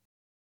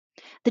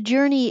The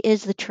journey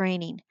is the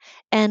training,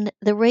 and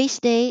the race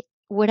day,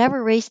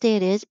 whatever race day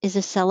it is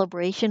a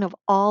celebration of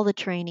all the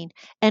training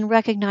and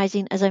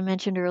recognizing, as I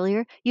mentioned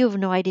earlier, you have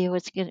no idea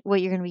what you're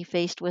going to be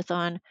faced with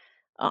on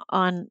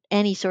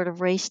any sort of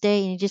race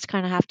day, and you just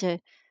kind of have to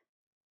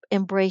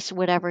embrace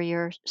whatever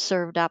you're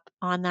served up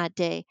on that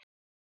day.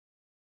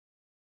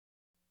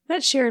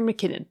 That's Sharon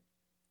McKinnon,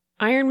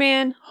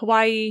 Ironman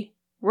Hawaii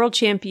world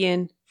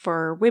champion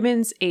for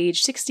women's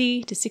age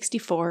 60 to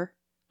 64,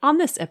 on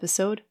this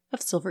episode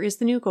of Silver is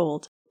the New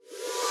Gold.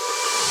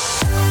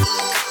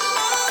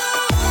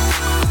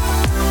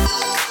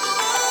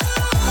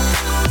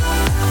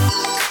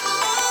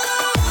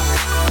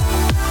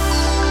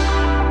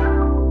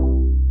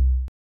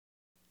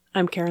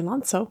 I'm Karen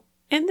Lonso,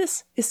 and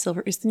this is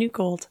Silver is the New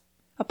Gold,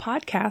 a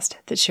podcast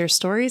that shares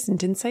stories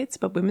and insights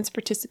about women's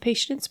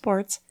participation in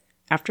sports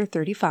after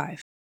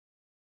 35.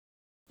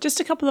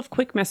 Just a couple of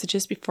quick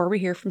messages before we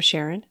hear from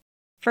Sharon.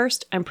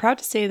 First, I'm proud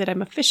to say that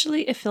I'm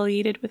officially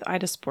affiliated with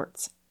Ida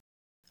Sports.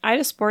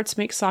 Ida Sports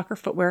makes soccer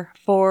footwear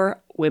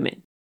for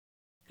women.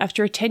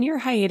 After a 10-year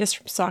hiatus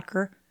from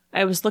soccer,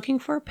 I was looking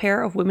for a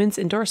pair of women's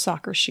indoor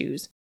soccer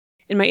shoes,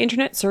 and my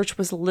internet search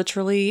was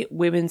literally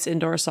women's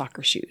indoor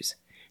soccer shoes.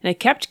 And I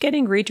kept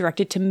getting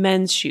redirected to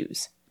men's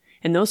shoes.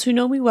 And those who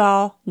know me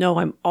well know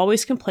I'm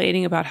always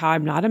complaining about how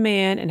I'm not a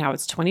man and how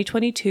it's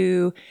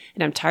 2022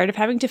 and I'm tired of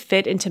having to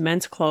fit into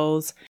men's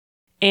clothes.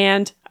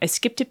 And I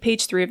skipped to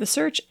page 3 of the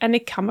search and I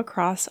come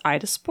across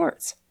Ida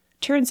Sports.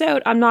 Turns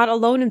out I'm not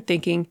alone in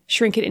thinking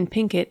shrink it and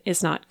pink it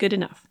is not good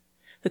enough.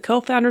 The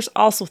co-founders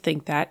also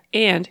think that,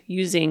 and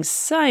using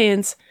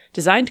science,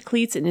 designed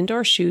cleats and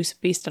indoor shoes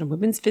based on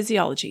women's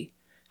physiology.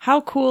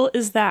 How cool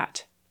is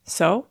that?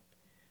 So,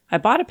 I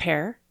bought a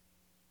pair,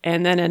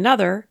 and then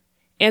another,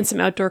 and some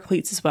outdoor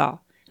cleats as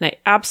well, and I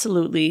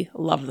absolutely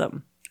love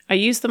them. I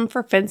use them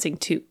for fencing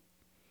too.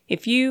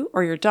 If you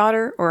or your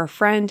daughter or a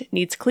friend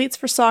needs cleats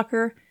for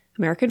soccer,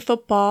 American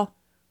football,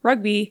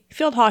 rugby,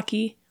 field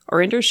hockey,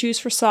 or indoor shoes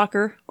for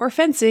soccer or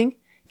fencing,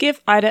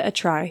 give Ida a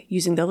try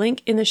using the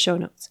link in the show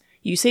notes.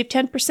 You save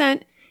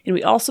 10%, and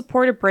we all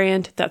support a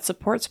brand that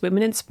supports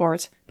women in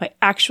sports by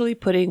actually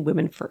putting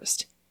women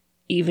first.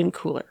 Even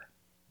cooler.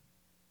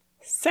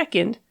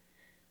 Second,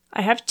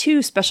 I have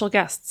 2 special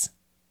guests.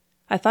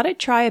 I thought I'd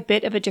try a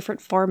bit of a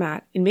different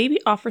format and maybe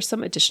offer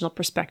some additional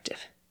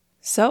perspective.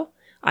 So,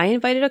 I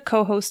invited a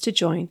co-host to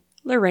join,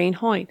 Lorraine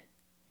Hoyne.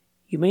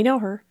 You may know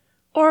her,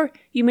 or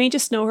you may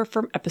just know her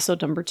from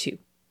episode number 2.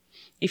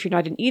 If you're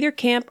not in either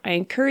camp, I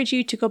encourage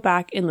you to go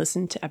back and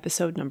listen to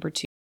episode number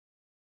 2.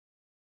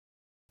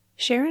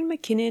 Sharon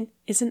McKinnon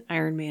is an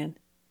Ironman.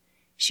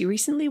 She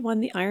recently won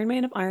the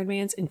Ironman of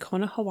Ironmans in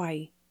Kona,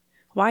 Hawaii.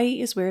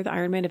 Hawaii is where the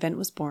Ironman event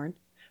was born,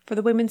 for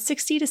the women's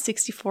 60 to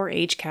 64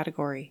 age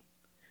category.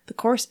 The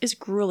course is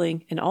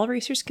grueling, and all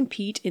racers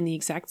compete in the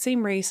exact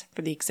same race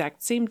for the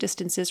exact same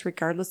distances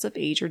regardless of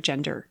age or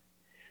gender.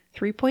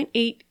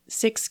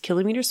 3.86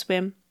 kilometer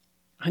swim,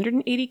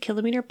 180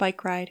 kilometer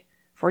bike ride,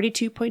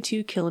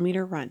 42.2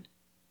 kilometer run.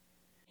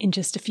 In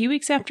just a few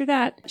weeks after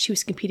that, she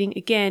was competing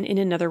again in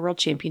another World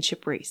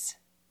Championship race.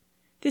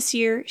 This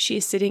year, she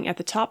is sitting at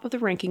the top of the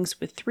rankings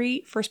with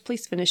 3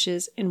 first-place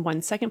finishes and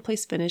 1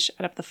 second-place finish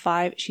out of the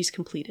 5 she's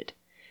completed.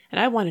 And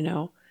I want to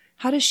know,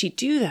 how does she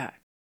do that?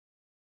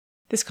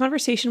 This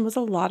conversation was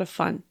a lot of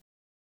fun.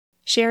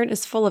 Sharon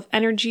is full of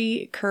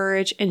energy,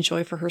 courage, and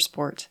joy for her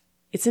sport.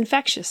 It's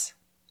infectious.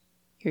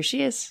 Here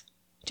she is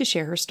to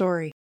share her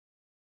story.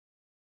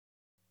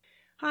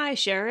 Hi,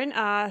 Sharon.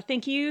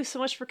 Thank you so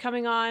much for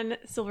coming on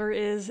Silver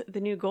is the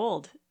New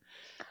Gold.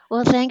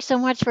 Well, thanks so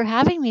much for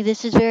having me.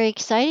 This is very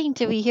exciting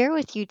to be here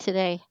with you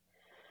today.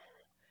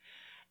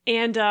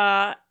 And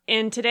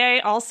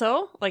today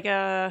also, like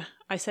I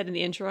said in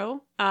the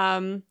intro,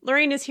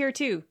 Lorraine is here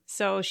too.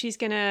 So she's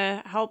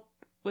gonna help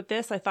with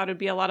this. I thought it'd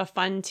be a lot of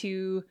fun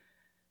to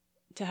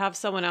have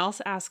someone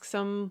else ask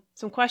some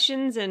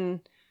questions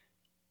and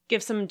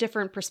give some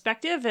different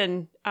perspective.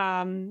 And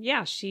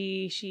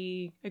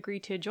she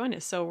agreed to join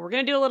us. So we're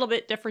gonna do a little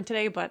bit different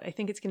today, but I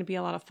think it's gonna be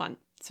a lot of fun.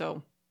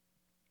 So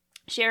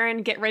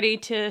Sharon, get ready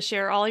to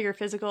share all your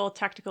physical,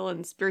 tactical,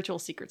 and spiritual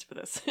secrets for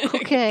this.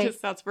 Okay. Because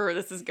that's where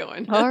this is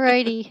going.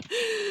 Alrighty.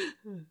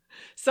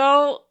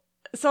 So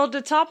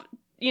the top,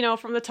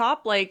 from the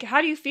top, like,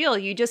 how do you feel?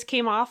 You just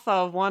came off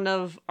of one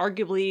of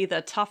arguably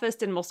the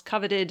toughest and most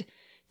coveted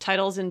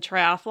titles in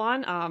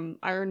triathlon,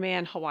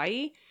 Ironman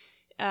Hawaii.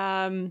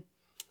 And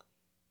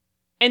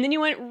then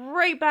you went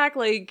right back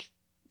like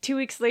 2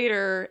 weeks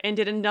later and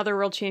did another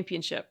world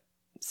championship.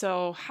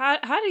 So how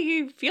do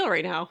you feel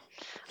right now?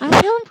 I'm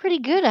feeling pretty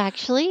good,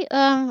 actually.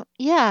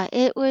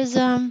 It was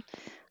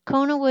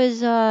Kona was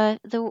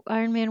the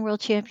Ironman World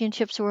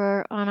Championships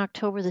were on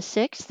October the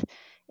 6th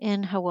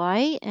in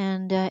Hawaii,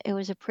 and it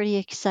was a pretty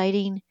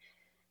exciting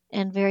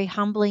and very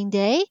humbling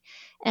day.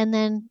 And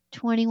then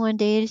 21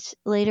 days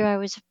later, I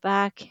was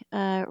back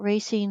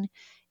racing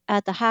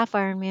at the Half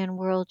Ironman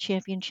World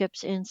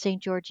Championships in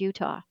St. George,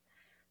 Utah.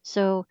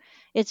 So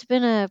it's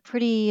been a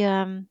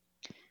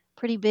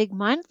pretty big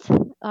month,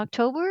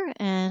 October,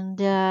 and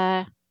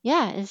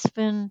it's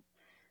been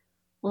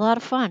A lot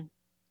of fun.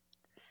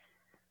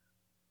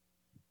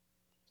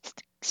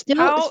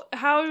 Still,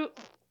 How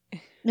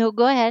no,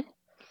 go ahead.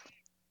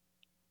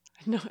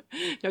 no,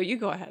 no, you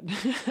go ahead.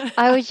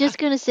 I was just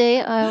gonna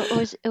say,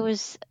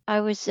 I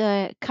was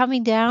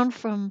coming down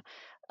from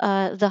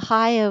the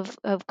high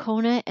of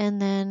Kona,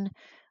 and then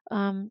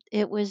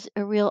it was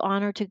a real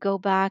honor to go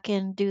back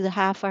and do the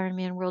half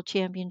Ironman World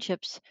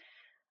Championships.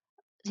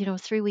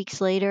 3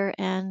 weeks later,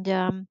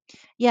 and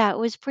yeah, it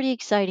was pretty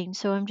exciting.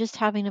 So I'm just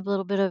having a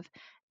little bit of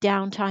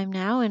downtime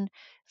now and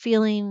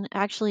feeling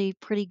actually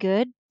pretty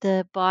good.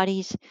 The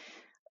body's,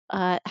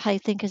 I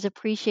think, has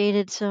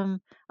appreciated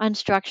some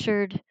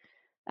unstructured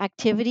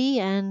activity,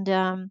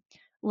 and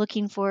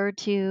looking forward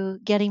to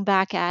getting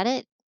back at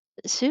it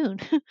soon.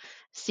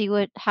 See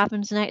what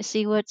happens next,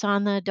 see what's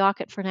on the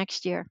docket for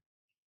next year.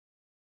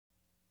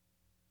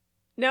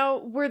 Now,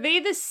 were they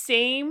the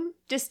same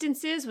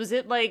distances? Was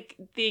it like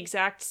the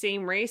exact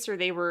same race, or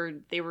they were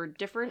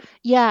different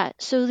Yeah,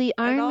 so the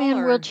at all,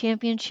 Ironman World or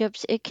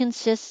Championships, it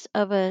consists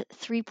of a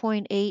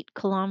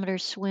 3.8-kilometer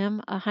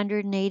swim, a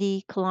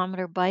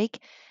 180-kilometer bike,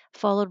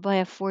 followed by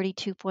a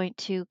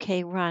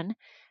 42.2K run.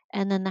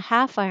 And then the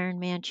half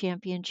Ironman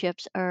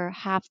Championships are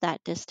half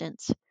that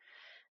distance.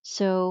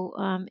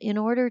 So, in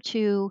order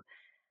to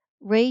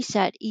race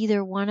at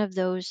either one of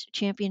those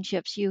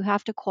championships, you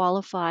have to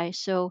qualify.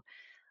 So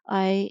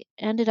I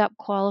ended up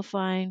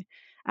qualifying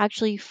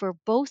actually for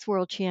both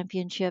world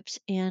championships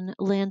in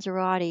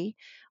Lanzarote,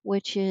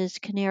 which is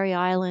Canary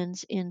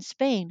Islands in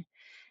Spain.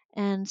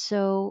 And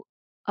so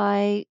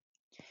I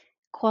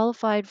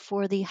qualified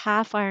for the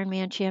half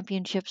Ironman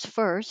championships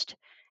first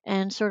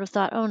and sort of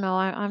thought, oh no,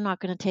 I'm not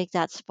going to take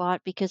that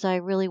spot because I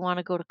really want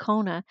to go to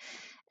Kona.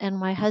 And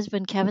my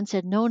husband, Kevin,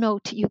 said, no, no,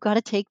 you've got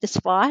to take the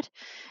spot.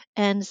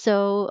 And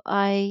so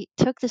I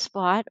took the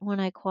spot when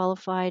I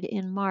qualified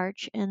in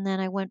March, and then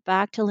I went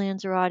back to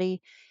Lanzarote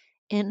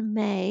in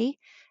May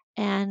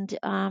and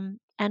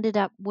ended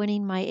up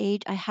winning my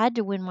age. I had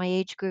to win my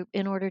age group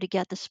in order to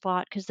get the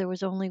spot because there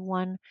was only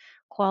one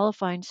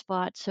qualifying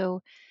spot.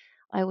 So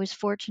I was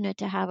fortunate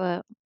to have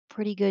a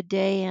pretty good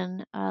day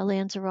in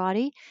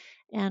Lanzarote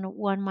and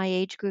won my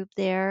age group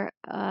there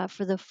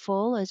for the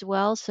full as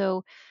well.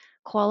 So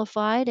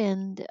qualified,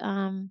 and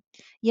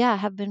yeah,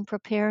 have been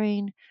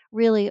preparing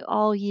really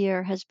all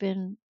year, has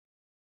been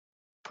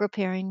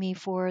preparing me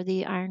for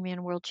the Ironman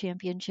World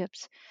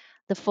Championships,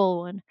 the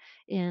full one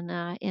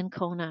in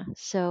Kona.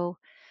 So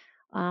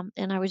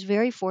and I was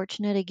very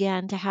fortunate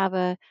again to have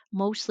a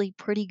mostly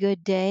pretty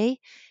good day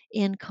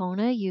in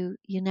Kona. You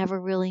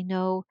never really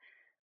know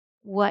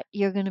what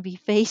you're going to be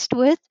faced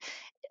with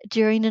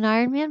during an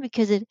Ironman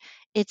because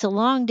it's a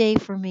long day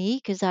for me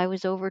because I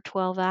was over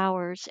 12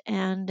 hours,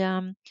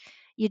 and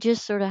you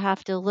just sort of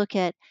have to look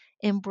at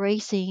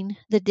embracing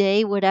the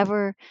day,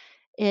 whatever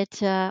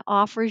it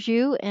offers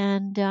you.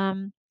 And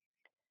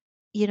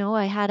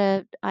I had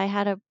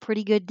a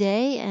pretty good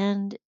day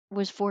and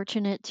was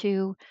fortunate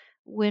to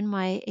win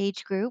my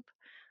age group,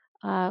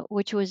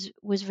 which was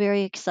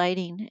very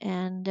exciting.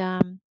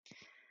 And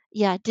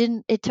yeah,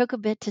 it took a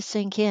bit to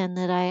sink in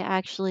that I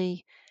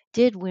actually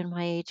did win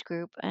my age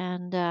group,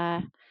 and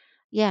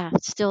yeah,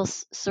 it still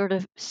sort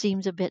of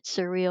seems a bit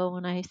surreal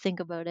when I think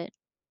about it.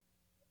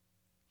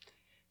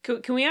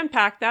 can we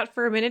unpack that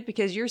for a minute?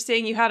 Because you're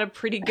saying you had a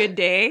pretty good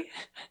day,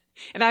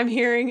 and I'm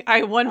hearing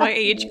I won my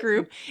age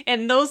group,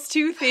 and those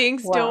two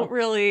things don't Wow.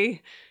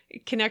 really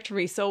connect for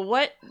me. So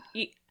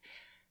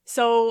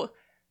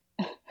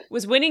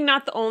was winning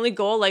not the only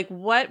goal? Like,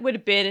 what would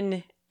have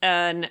been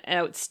an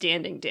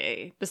outstanding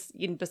day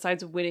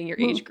besides winning your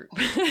age group?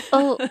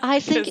 Oh,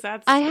 I think Because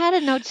that's I had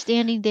an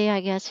outstanding day,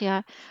 I guess,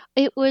 yeah.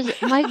 It was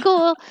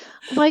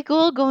my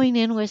goal going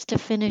in was to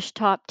finish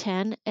top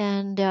 10,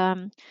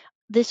 and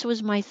this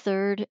was my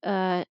third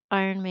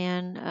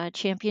Ironman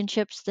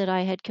championships that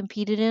I had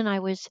competed in.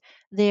 I was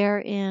there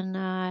in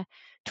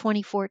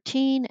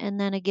 2014 and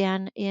then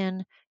again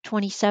in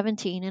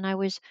 2017, and I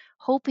was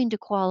hoping to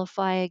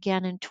qualify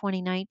again in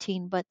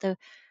 2019, but the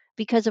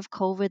because of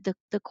COVID,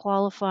 the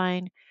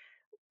qualifying,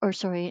 or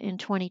sorry, in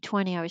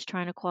 2020, I was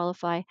trying to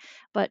qualify,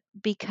 but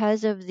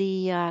because of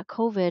the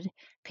COVID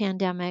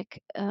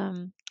pandemic,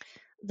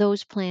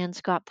 those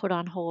plans got put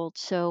on hold.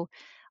 So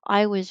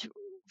I was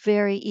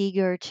very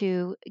eager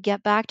to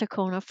get back to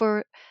Kona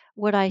for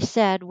what I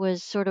said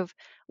was sort of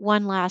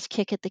one last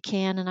kick at the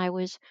can, and I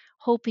was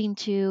hoping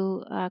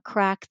to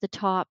crack the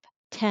top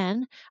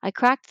 10. I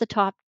cracked the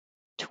top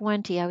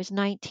 20. I was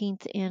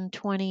 19th in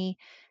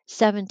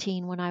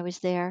 2017 when I was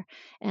there,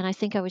 and I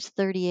think I was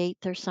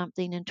 38th or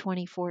something in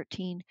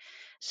 2014.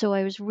 So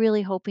I was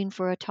really hoping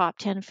for a top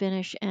 10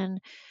 finish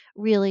and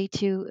really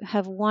to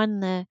have won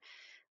the,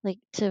 like,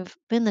 to have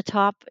been the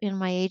top in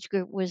my age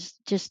group was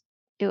just,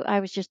 I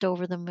was just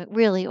over the moon,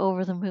 really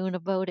over the moon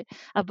about it,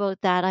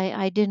 about that.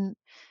 I didn't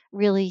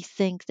really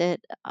think that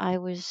I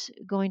was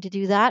going to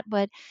do that,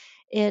 but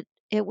it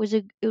was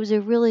a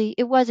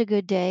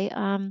good day.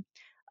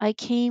 I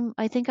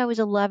think I was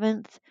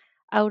 11th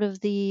out of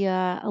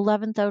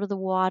the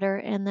water,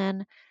 and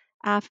then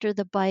after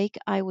the bike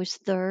I was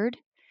third,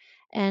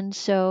 And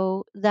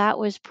so that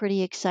was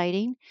pretty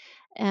exciting.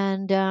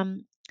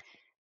 And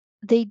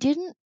they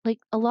didn't like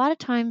a lot of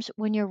times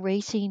when you're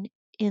racing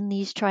in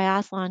these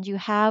triathlons, you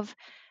have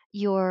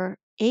your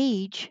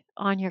age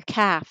on your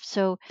calf.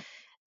 So,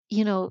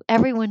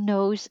 everyone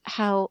knows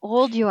how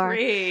old you are.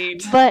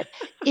 Great. But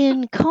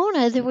in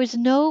Kona,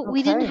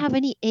 we didn't Okay. have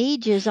any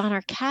ages on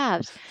our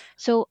calves.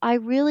 So I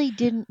really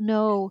didn't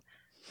know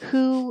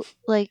who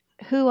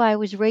I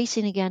was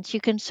racing against.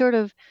 You can sort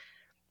of,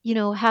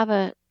 have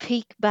a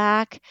peek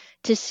back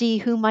to see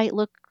who might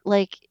look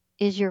like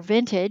is your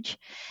vintage.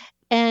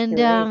 And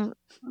Great.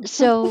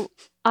 so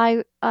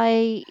I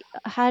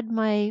had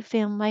my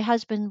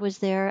husband was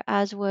there,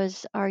 as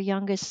was our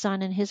youngest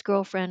son and his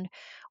girlfriend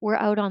were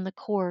out on the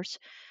course.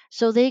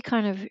 So they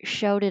kind of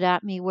shouted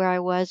at me where I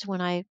was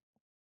when I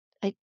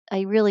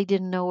really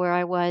didn't know where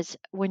I was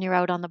when you're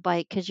out on the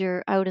bike, because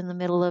you're out in the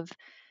middle of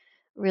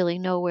really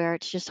nowhere.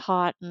 It's just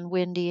hot and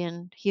windy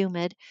and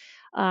humid.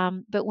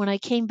 But when I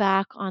came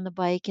back on the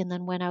bike and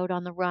then went out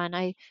on the run,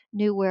 I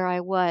knew where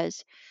I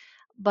was.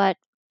 But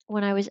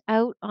when I was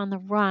out on the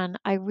run,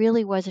 I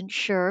really wasn't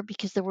sure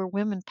because there were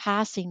women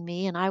passing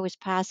me and I was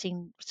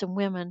passing some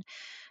women.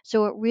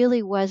 So it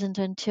really wasn't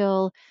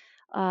until,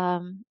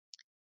 um,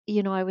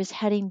 I was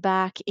heading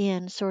back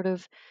in sort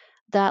of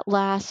that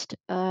last,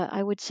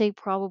 I would say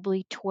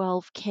probably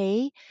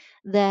 12K,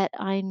 that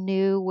I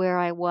knew where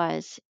I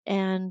was.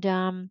 And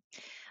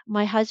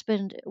my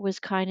husband was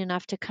kind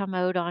enough to come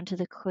out onto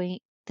the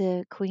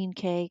Queen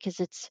K,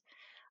 because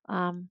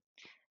um,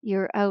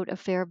 you're out a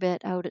fair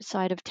bit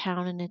outside of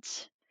town, and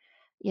it's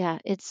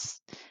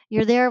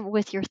you're there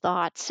with your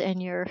thoughts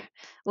and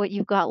what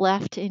you've got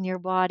left in your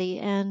body.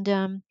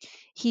 And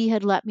he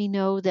had let me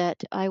know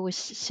that I was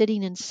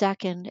sitting in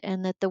second,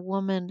 and that the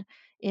woman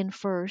in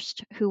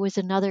first, who was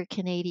another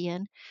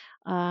Canadian,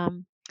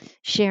 um,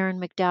 Sharon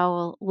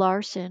McDowell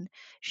Larson,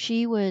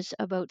 she was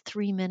about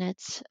 3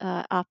 minutes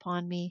up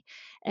on me.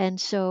 And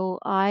so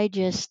I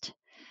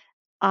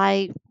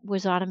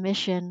was on a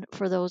mission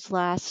for those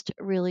last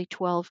really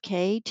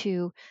 12K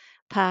to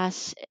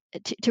pass,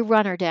 to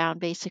run her down,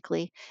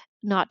 basically.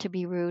 Not to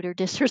be rude or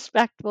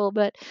disrespectful,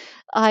 but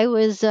I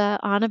was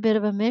on a bit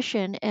of a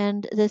mission.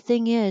 And the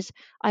thing is,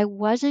 I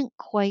wasn't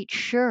quite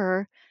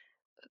sure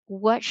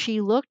what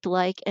she looked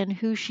like and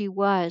who she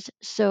was.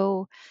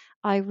 So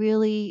I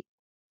really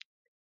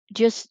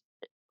just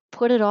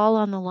put it all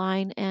on the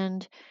line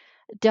and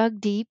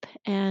dug deep,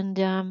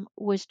 and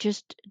was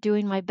just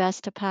doing my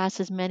best to pass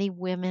as many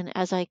women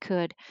as I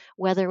could,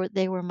 whether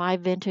they were my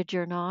vintage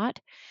or not.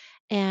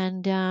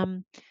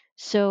 And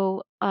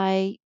so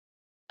I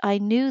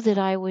knew that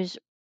I was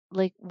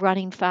like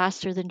running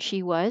faster than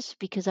she was,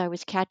 because I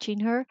was catching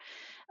her,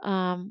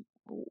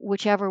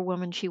 whichever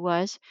woman she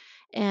was.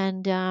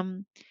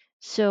 And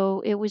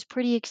so it was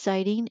pretty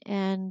exciting.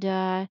 And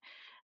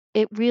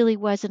it really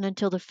wasn't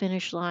until the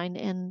finish line,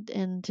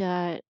 and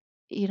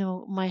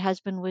my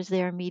husband was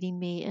there meeting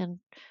me and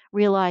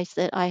realized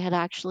that I had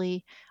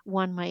actually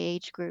won my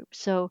age group.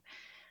 So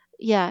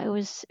yeah, it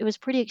was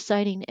pretty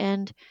exciting.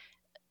 And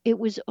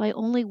I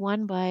only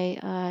won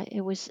by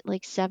it was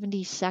like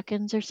 70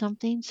 seconds or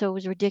something, so it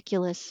was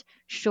ridiculous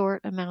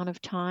short amount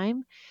of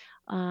time,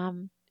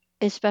 um,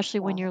 especially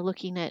when Wow. you're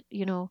looking at,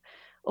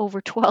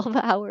 over 12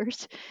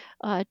 hours,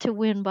 to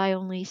win by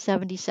only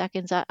 70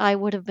 seconds. I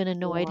would have been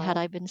annoyed had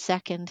Wow. I been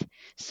second.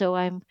 So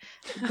I'm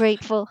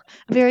grateful,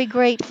 very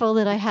grateful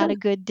that I had a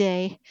good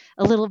day,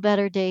 a little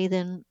better day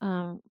than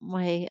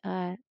my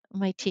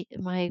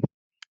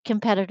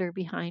competitor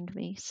behind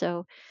me.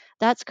 So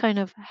that's kind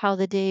of how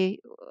the day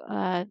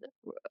uh,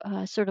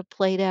 sort of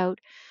played out.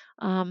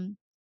 Um,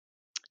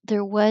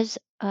 there was,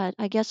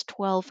 I guess,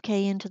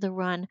 12K into the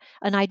run,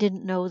 and I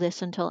didn't know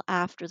this until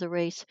after the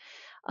race.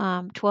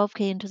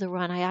 12K into the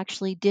run, I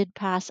actually did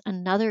pass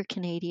another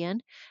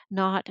Canadian,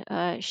 not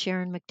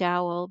Sharon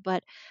McDowell,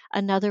 but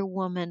another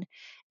woman.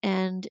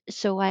 And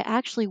so I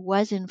actually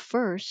was in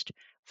first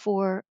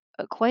for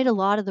quite a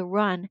lot of the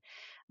run,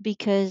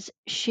 because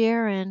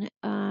Sharon,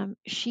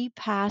 she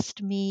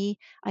passed me,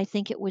 I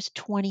think it was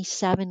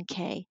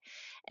 27K.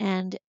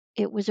 And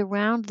it was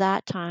around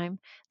that time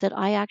that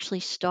I actually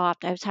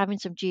stopped. I was having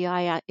some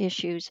GI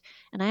issues,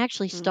 and I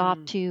actually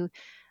stopped Mm. to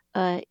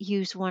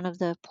use one of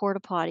the porta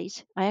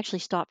potties. I actually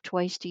stopped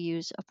twice to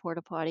use a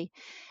porta potty.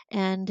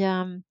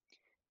 And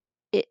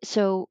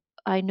so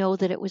I know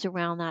that it was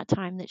around that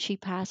time that she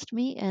passed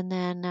me. And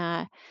then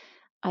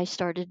I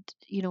started,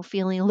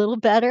 feeling a little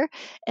better.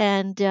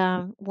 And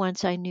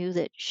once I knew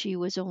that she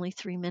was only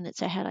 3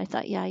 minutes ahead, I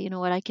thought, yeah, you know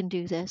what, I can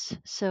do this.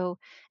 So,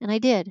 and I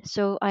did.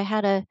 So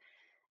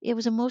it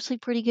was a mostly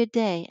pretty good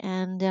day.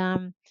 And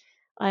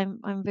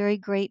I'm very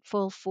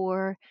grateful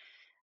for,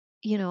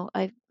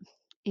 I,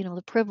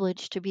 the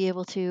privilege to be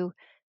able to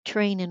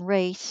train and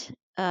race.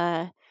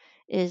 I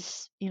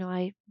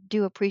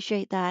do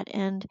appreciate that.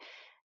 And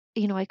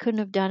I couldn't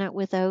have done it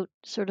without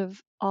sort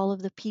of all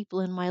of the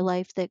people in my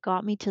life that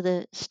got me to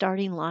the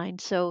starting line.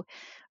 So,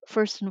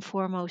 first and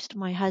foremost,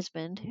 my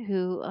husband,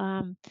 who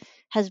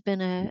has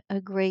been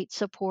a great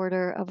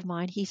supporter of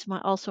mine. He's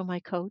also my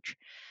coach.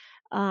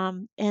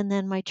 And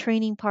then my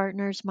training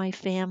partners, my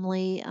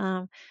family.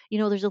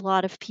 There's a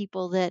lot of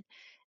people that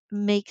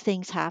make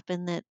things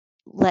happen that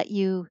let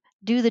you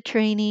do the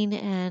training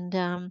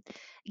and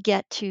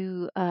get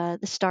to the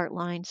start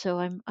line. So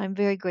I'm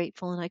very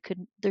grateful, and I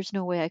could there's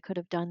no way I could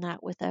have done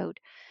that without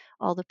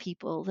all the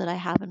people that I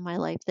have in my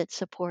life that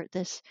support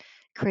this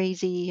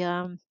crazy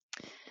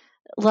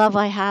love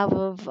I have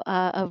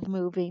of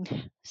moving.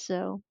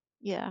 So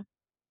yeah.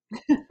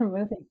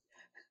 Moving.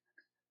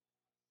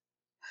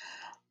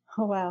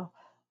 Oh wow.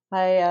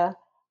 I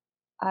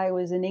I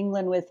was in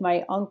England with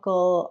my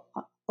uncle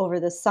over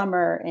the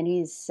summer, and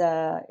he's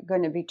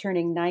going to be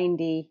turning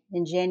 90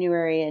 in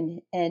January,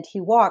 and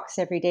he walks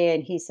every day,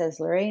 and he says,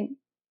 "Lorraine,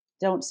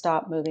 don't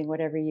stop moving,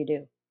 whatever you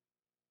do."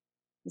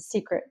 The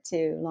secret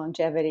to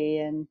longevity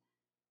and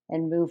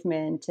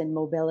movement and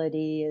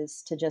mobility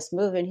is to just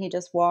move, and he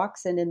just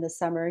walks, and in the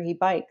summer he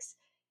bikes.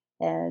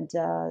 And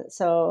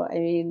so, I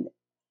mean,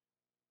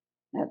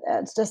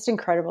 that's just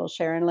incredible,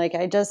 Sharon. Like,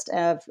 I just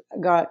have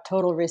got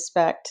total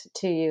respect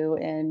to you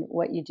and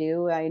what you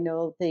do. I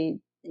know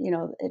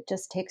it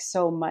just takes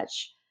so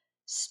much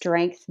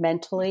strength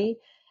mentally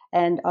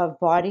and of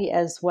body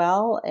as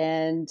well.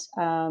 And,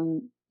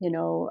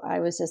 I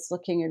was just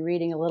looking and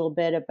reading a little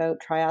bit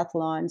about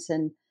triathlons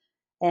and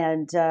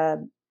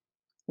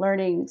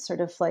learning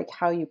sort of like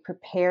how you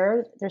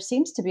prepare. There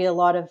seems to be a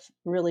lot of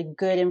really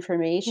good Yeah.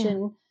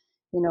 information,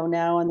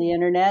 now on the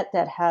internet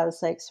that has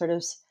like sort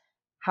of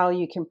how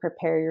you can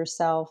prepare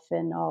yourself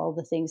and all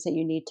the things that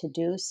you need to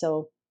do.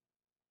 So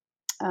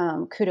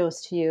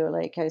kudos to you.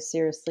 Like, I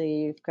seriously,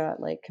 you've got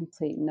like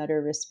complete and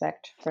utter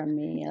respect from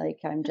me. Like,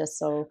 I'm just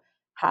so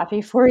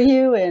happy for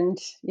you. And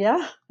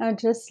yeah, I'm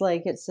just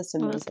like, it's just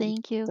Well, amazing.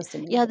 thank you. Just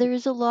Yeah, amazing.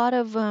 there's a lot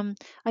of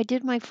I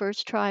did my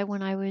first try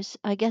when I was,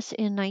 I guess,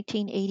 in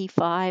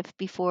 1985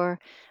 before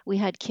we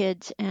had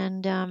kids,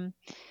 and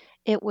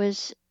it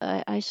was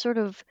I sort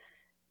of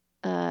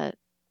uh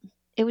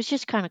it was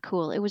just kind of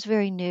cool. It was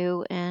very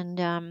new,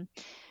 and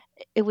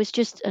it was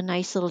just a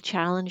nice little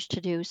challenge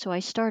to do. So I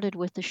started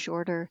with the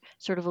shorter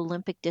sort of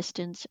Olympic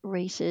distance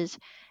races,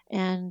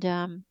 and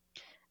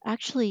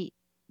actually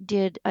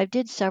I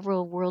did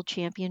several world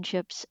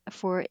championships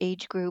for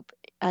age group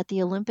at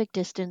the Olympic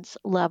distance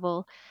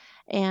level,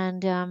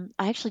 and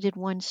I actually did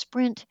one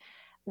sprint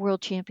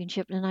world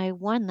championship, and I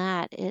won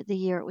that the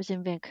year it was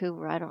in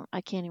Vancouver.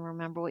 I can't even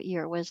remember what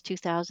year it was,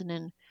 2000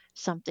 and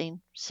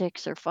something,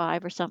 6 or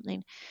 5 or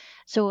something.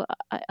 So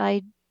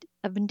I've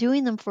been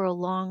doing them for a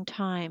long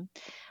time,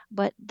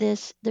 but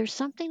there's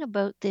something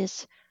about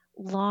this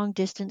long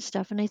distance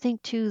stuff, and I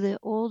think too the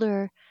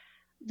older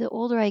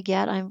I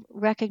get, I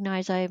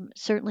recognize I'm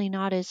certainly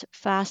not as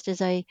fast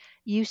as I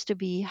used to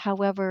be.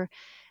 However,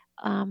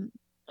 um,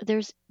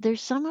 there's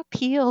some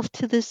appeal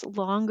to this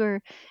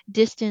longer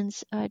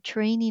distance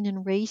training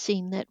and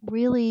racing that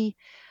really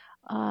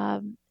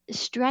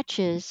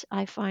stretches.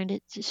 I find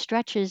it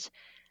stretches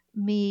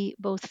me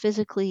both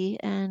physically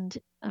and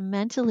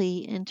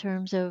mentally in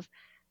terms of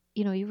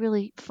you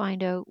really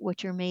find out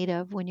what you're made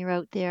of when you're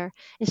out there,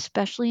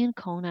 especially in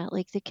Kona.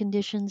 Like the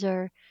conditions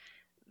are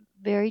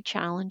very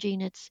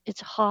challenging. It's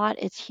hot,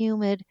 it's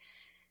humid.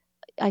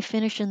 I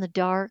finish in the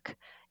dark.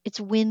 It's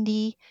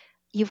windy.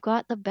 You've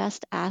got the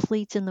best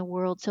athletes in the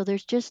world, so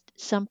there's just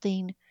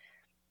something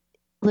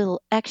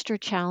little extra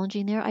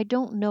challenging there. I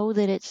don't know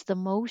that it's the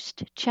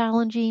most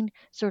challenging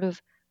sort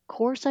of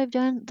course I've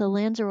done. The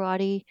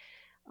Lanzarote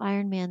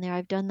Ironman there,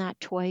 I've done that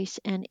twice,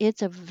 and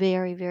it's a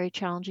very, very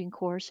challenging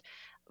course.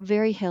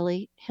 Very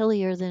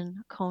hillier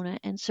than Kona,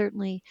 and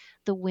certainly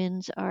the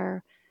winds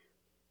are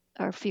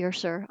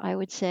fiercer, I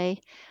would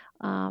say,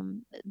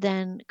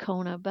 than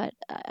Kona. But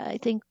I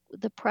think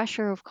the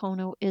pressure of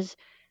Kona is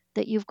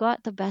that you've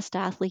got the best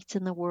athletes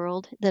in the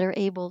world that are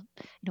able,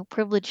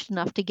 privileged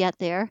enough to get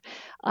there,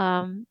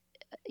 um,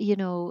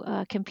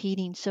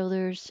 competing. So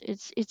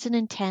it's an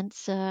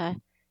intense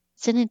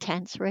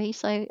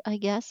race, I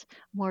guess,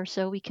 more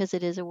so because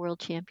it is a world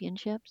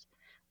championships.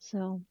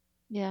 So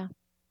yeah,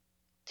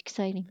 it's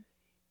exciting.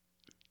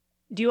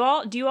 Do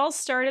you all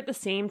start at the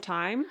same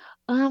time?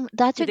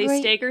 That's Do a they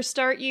great stagger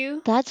start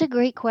you? That's a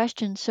great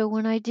question. So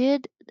when I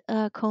did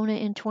Kona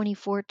in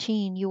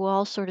 2014, you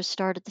all sort of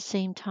start at the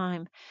same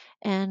time,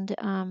 and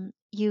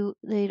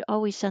they'd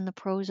always send the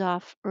pros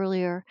off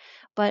earlier.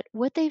 But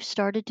what they've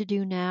started to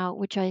do now,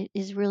 which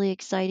is really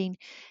exciting,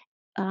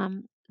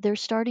 they're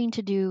starting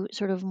to do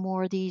sort of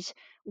more these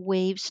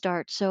wave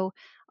starts. So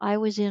I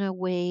was in a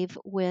wave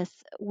with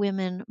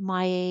women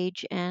my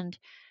age and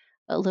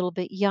a little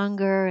bit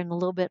younger and a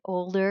little bit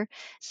older.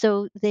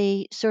 So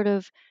they sort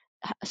of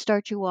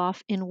start you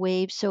off in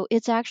waves. So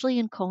it's actually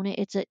in Kona,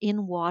 it's an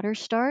in water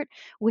start,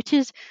 which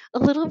is a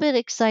little bit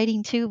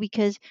exciting too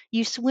because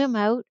you swim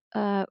out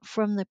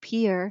from the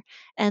pier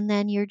and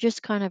then you're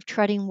just kind of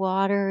treading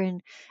water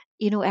and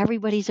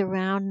everybody's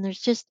around and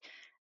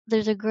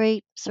there's a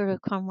great sort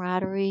of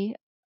camaraderie.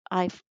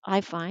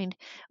 I find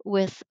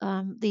with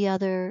the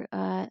other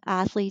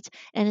athletes,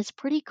 and it's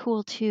pretty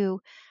cool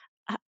too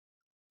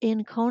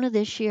in Kona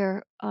this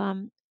year,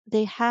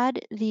 they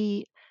had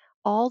the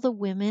all the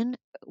women,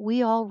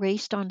 we all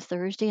raced on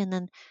Thursday, and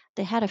then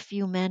they had a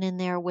few men in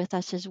there with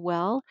us as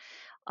well.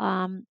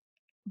 Um,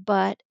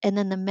 but and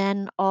then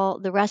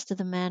the rest of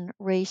the men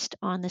raced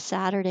on the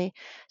Saturday.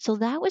 So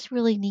that was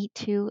really neat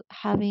too,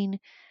 having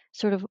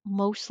sort of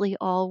mostly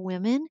all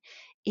women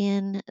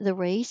in the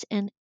race.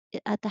 And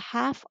at the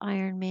half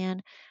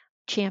Ironman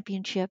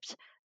championships,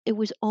 it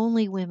was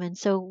only women.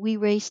 So we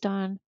raced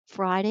on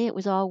Friday, it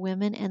was all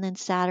women, and then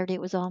Saturday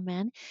it was all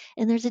men.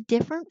 And there's a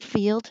different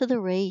feel to the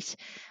race.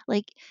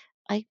 Like,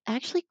 I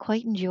actually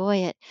quite enjoy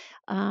it.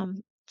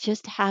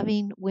 Just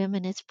having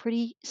women, it's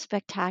pretty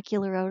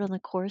spectacular out on the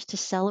course to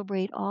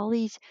celebrate all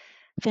these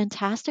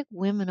fantastic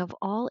women of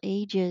all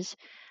ages,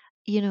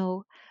 you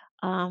know,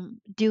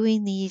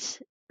 doing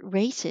these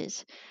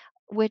races,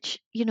 which,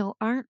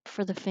 aren't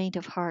for the faint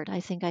of heart.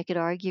 I think I could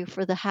argue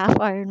for the half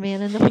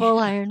Ironman and the full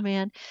Yeah.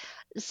 Ironman.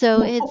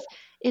 So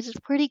it's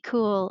pretty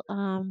cool,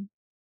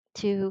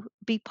 to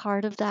be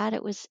part of that.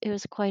 It was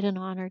quite an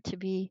honor to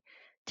be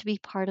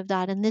part of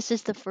that. And this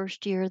is the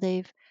first year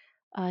they've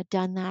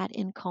done that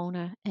in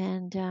Kona,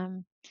 and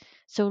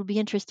so it'll be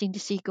interesting to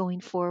see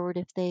going forward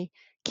if they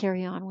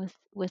carry on with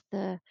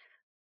the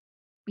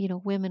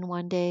women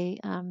one day,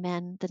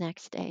 men the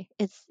next day.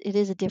 It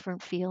is a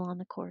different feel on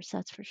the course,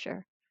 that's for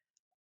sure.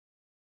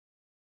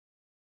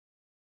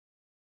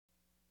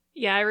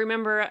 Yeah, I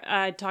remember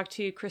I talked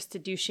to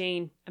Krista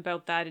Duchesne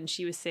about that, and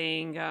she was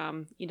saying,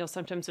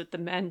 sometimes with the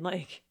men,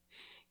 like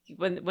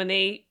when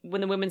the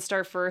women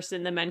start first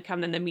and the men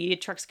come, then the media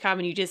trucks come,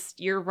 and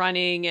you're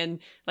running, and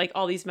like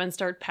all these men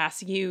start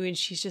passing you, and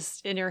she's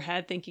just in her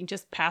head thinking,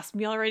 just pass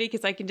me already,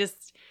 because I can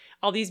just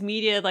all these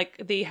media like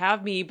they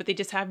have me, but they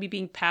just have me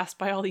being passed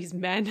by all these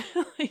men,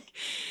 like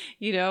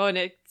and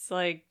it's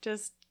like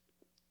just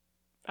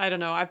I don't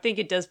know. I think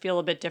it does feel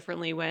a bit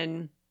differently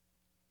when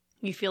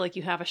you feel like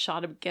you have a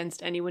shot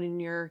against anyone in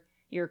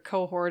your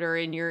cohort or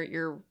in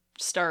your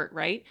start,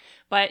 right?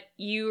 But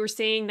you were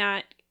saying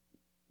that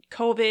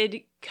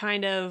COVID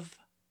kind of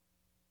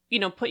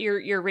put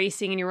your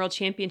racing and your world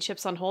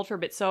championships on hold for a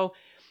bit. So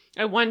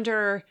I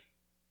wonder,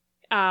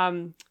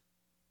 um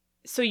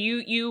so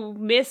you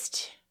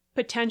missed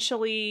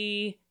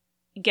potentially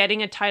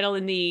getting a title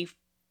in the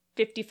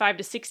 55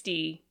 to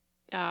 60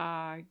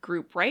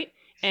 group, right?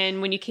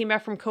 And when you came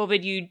back from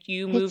COVID,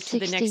 you Hit moved to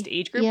the next 60.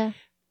 age group. Yeah.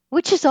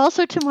 Which is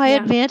also to my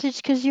Yeah. advantage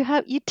because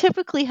you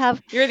typically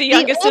have You're the the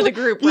youngest of old the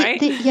group, right?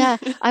 yeah,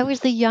 I was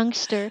the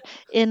youngster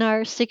in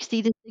our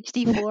 60 to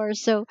 64.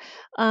 So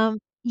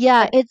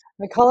yeah, I,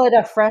 I call it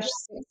a fresh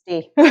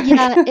 60.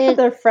 yeah, it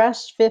The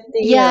fresh 50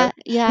 yeah, year.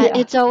 yeah,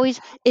 Yeah.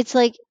 it's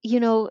like,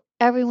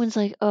 everyone's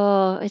like,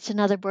 "Oh, it's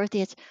another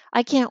birthday."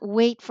 I can't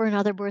wait for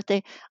another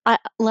birthday.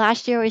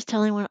 Last year I was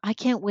telling one, "I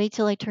can't wait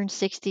till I turn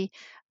 60."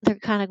 They're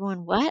kind of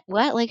going, "What?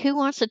 What? Like who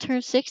wants to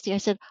turn 60?" I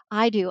said,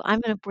 "I do.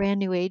 I'm in a brand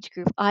new age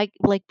group. I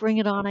like bring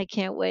it on. I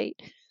can't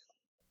wait."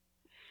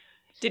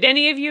 Did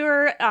any of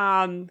your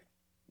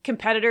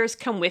competitors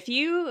come with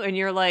you and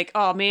you're like,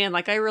 oh man,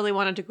 like I really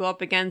wanted to go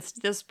up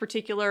against this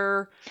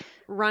particular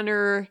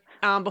runner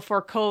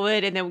before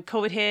COVID, and then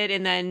COVID hit,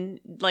 and then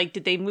like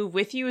did they move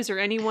with you? Is there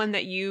anyone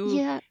that you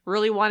Yeah,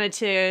 really wanted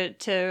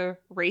to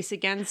race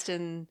against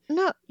and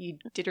no, you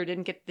did or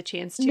didn't get the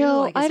chance to? no,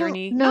 Like is I there don't.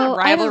 any not No,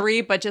 I don't.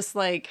 rivalry, but just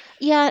like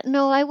Yeah,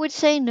 no, I would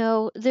say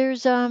no.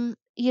 There's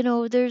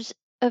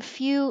a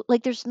few,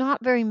 like there's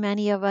not very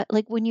many of it.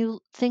 Like when you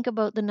think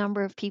about the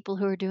number of people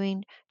who are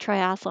doing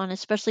triathlon,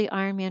 especially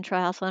Ironman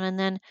triathlon, and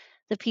then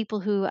the people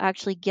who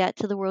actually get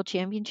to the world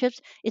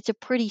championships, it's a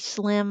pretty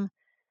slim,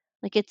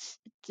 like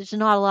there's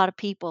not a lot of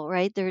people,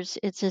 right?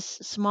 It's a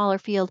smaller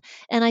field.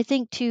 And I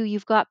think too,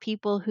 you've got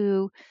people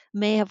who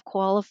may have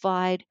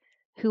qualified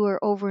who are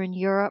over in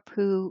Europe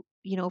who,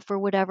 for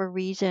whatever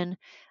reason,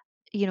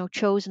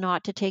 chose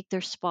not to take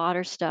their spot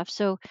or stuff.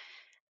 So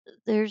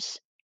there's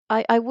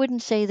I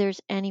wouldn't say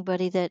there's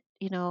anybody that,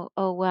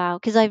 oh wow,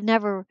 because I've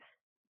never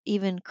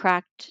even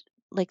cracked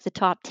like the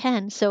top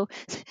 10. So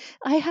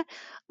I had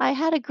I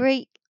had a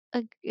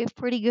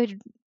pretty good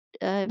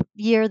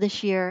year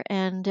this year,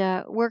 and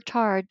worked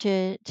hard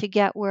to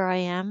get where I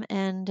am.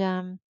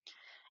 And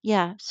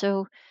yeah,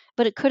 so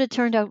but it could have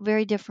turned out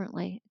very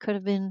differently. It could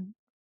have been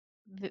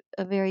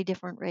a very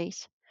different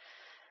race.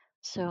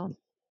 So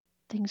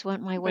things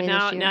went my but way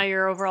this now year.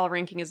 your overall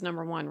ranking is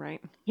number 1,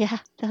 right? Yeah,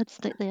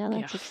 yeah,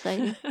 Yeah. that's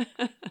exciting.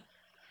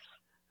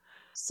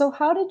 So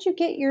how did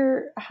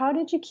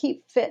you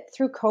keep fit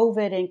through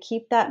COVID and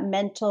keep that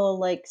mental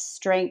like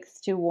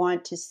strength to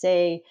want to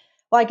say,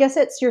 well, I guess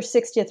it's your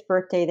 60th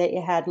birthday that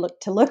you had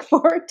look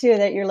forward to,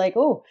 that you're like,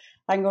 oh,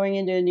 I'm going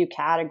into a new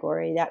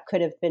category. That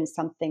could have been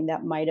something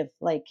that might have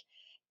like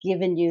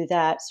given you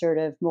that sort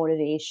of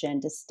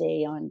motivation to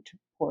stay on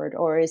board,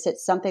 or is it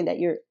something that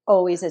you're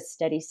always a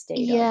steady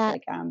state of Yeah,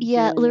 like I'm yeah,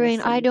 doing Lorraine,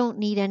 this I and don't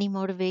need any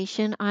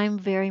motivation. I'm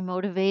very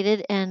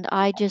motivated, and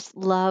I just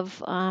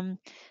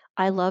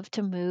I love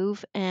to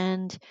move,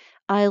 and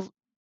I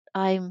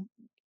I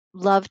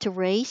love to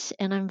race,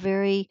 and I'm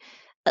very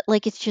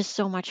like it's just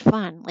so much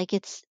fun. Like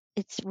it's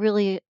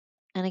really,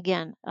 and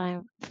again,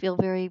 I feel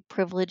very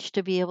privileged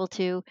to be able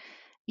to,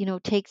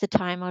 take the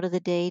time out of the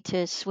day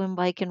to swim,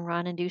 bike, and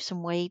run and do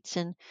some weights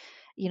and,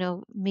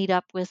 meet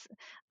up with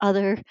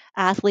other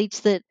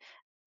athletes that,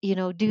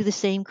 do the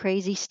same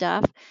crazy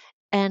stuff.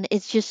 And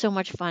it's just so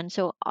much fun.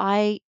 So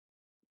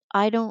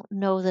I don't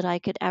know that I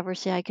could ever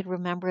say I could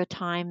remember a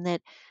time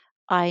that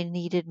I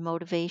needed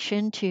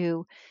motivation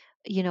to,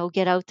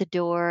 get out the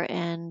door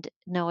and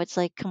no, it's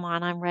like, come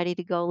on, I'm ready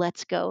to go.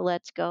 Let's go.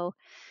 Let's go.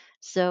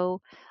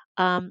 So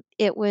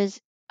it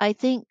was, I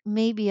think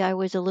maybe I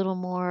was a little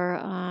more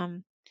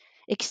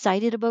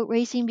excited about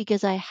racing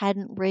because I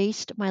hadn't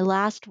raced. My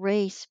last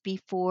race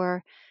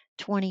before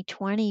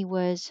 2020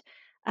 was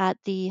at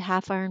the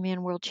Half Ironman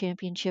World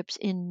Championships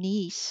in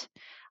Nice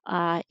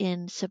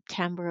in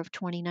September of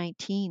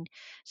 2019.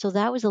 So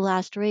that was the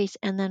last race.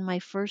 And then my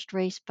first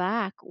race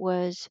back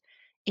was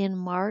in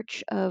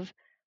March of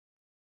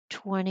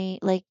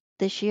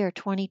this year,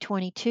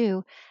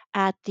 2022,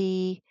 at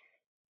the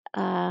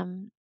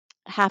um,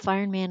 half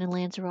Ironman in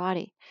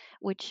Lanzarote,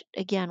 which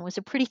again was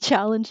a pretty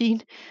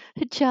challenging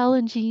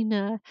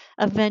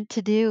event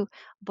to do.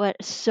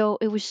 But so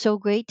it was so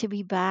great to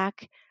be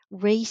back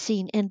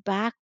racing and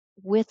back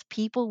with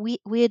people.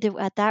 We had to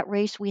at that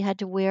race we had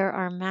to wear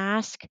our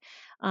mask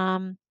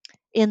um,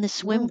 in the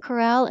swim Mm.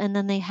 corral, and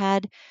then they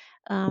had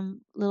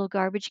little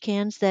garbage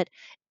cans that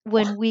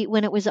when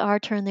it was our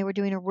turn they were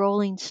doing a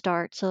rolling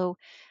start. So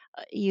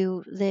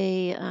you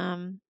they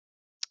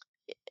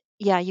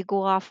yeah, you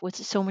go off with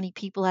so many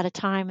people at a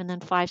time, and then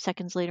 5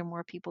 seconds later,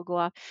 more people go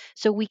off.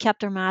 So we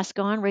kept our mask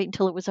on right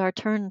until it was our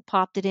turn,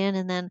 popped it in,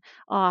 and then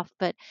off.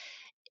 But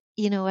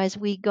as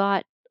we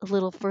got a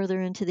little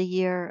further into the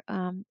year,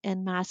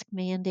 and mask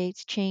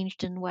mandates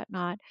changed and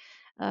whatnot,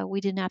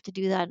 we didn't have to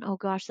do that. And oh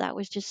gosh, that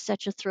was just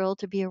such a thrill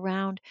to be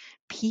around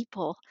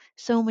people,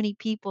 so many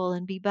people,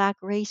 and be back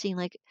racing.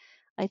 Like,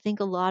 I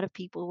think a lot of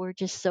people were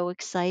just so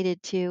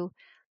excited to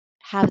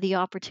have the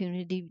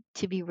opportunity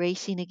to be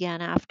racing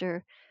again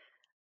after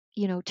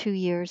 2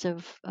 years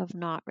of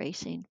not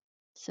racing.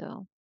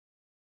 So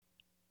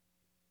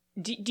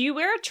Do you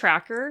wear a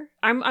tracker?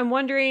 I'm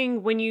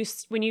wondering when you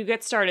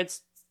get started,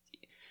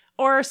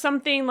 or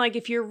something like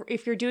if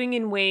you're doing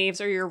in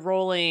waves or you're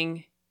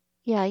rolling.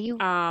 yeah, you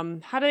How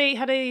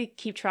do they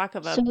keep track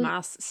of a so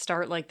mass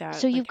start like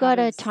so that? you've Like, how got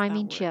a does that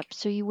timing chip. work?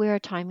 So you wear a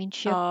timing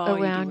chip Oh,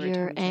 you do around wear a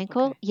your timing chip.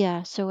 ankle. Okay.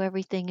 Yeah, so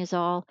everything is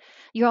all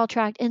you're all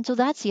tracked. And so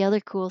that's the other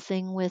cool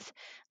thing with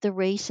the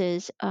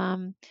races.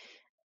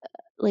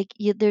 Like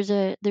there's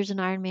an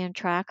Ironman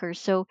tracker.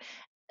 So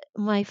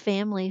my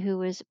family who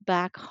was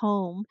back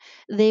home,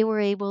 they were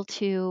able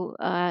to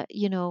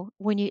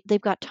when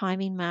they've got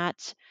timing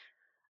mats,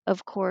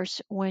 of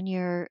course, when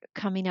you're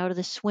coming out of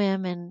the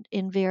swim and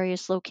in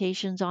various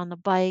locations on the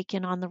bike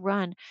and on the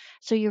run.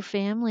 So your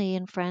family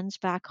and friends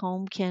back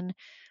home can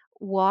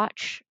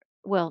watch,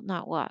 well,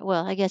 not watch,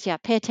 well, I guess, yeah,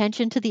 pay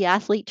attention to the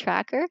athlete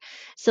tracker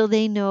so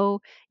they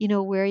know,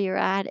 where you're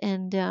at.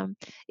 And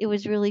it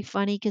was really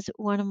funny because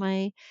one of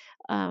my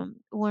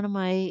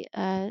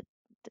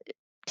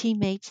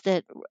teammates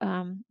that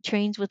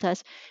trains with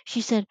us,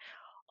 she said,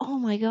 oh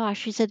my gosh,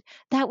 she said,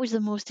 that was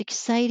the most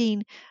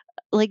exciting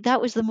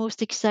that was the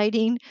most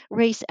exciting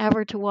race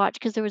ever to watch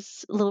because there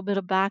was a little bit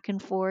of back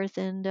and forth,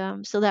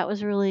 and so that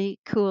was really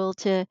cool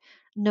to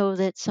know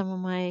that some of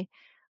my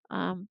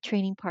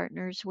training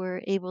partners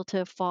were able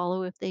to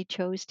follow if they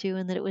chose to,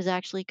 and that it was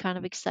actually kind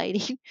of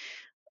exciting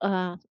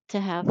to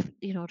have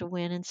to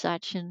win and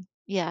such. And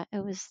yeah,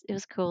 it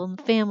was cool,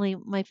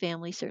 and my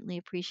family certainly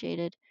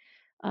appreciated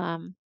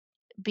um,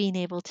 being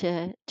able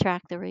to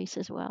track the race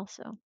as well.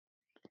 So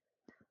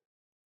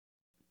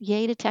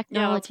yay to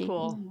Yeah, that's technology.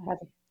 cool. Yeah,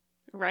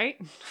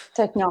 Right?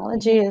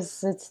 technology Yeah.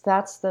 is it's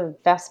that's the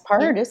best Yep.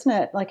 part, isn't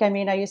it? Like, I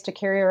mean, I used to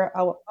carry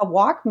a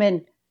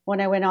Walkman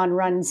when I went on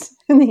runs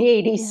in the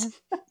 80s.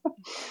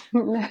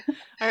 Yeah.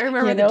 I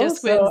remember the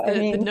disc So wins, I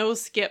the mean, no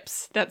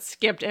skips that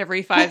skipped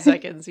every 5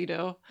 seconds, you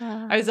know.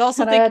 I was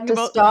also and I had thinking to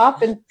about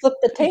stop and flip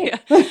the tape.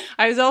 yeah.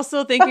 I was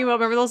also thinking about,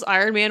 remember those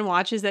Iron Man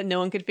watches that no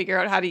one could figure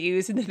out how to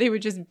use, and that they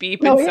would just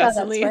beep Oh yeah,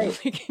 that's incessantly and right.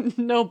 like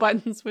no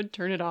buttons would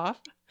turn it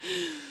off.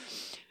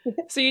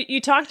 So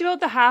you talked about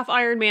the half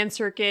Ironman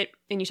circuit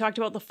and you talked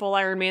about the full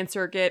Ironman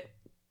circuit.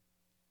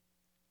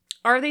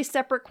 Are they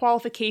separate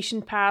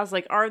qualification paths?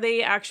 Like, are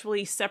they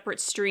actually separate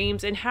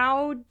streams? And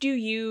how do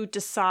you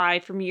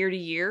decide from year to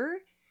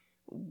year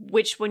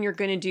which one you're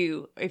going to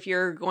do? If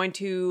you're going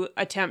to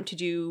attempt to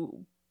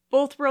do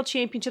both world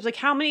championships, like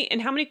how many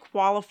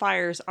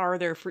qualifiers are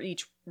there for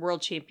each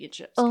world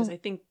championships? Because Oh, I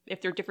think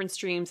if they're different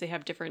streams, they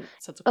have different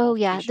sets of Oh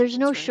yeah,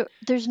 qualification rules, right?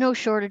 there's no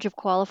shortage of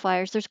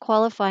qualifiers. There's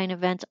qualifying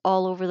events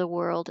all over the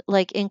world,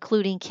 like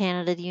including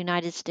Canada, the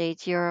United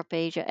States, Europe,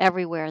 Asia,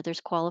 everywhere.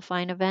 There's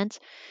qualifying events.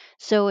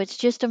 So it's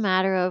just a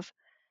matter of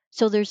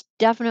so there's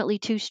definitely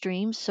two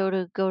streams. So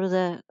to go to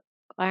the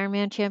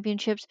Ironman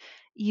championships,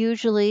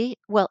 usually,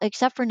 well,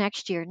 except for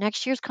next year.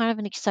 Next year's kind of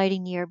an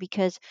exciting year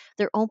because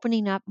they're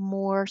opening up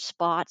more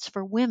spots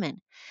for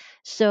women.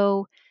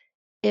 So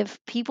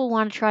if people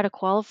want to try to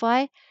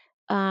qualify,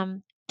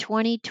 um,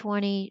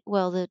 2020,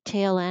 well, the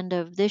tail end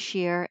of this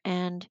year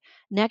and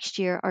next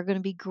year are going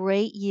to be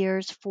great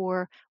years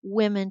for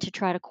women to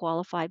try to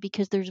qualify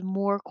because there's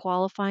more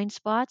qualifying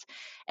spots.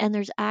 And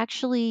there's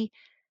actually,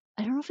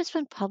 I don't know if it's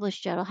been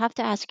published yet. I'll have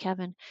to ask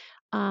Kevin.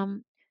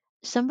 Um,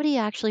 Somebody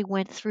actually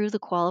went through the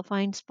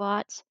qualifying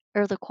spots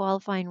or the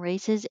qualifying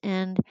races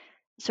and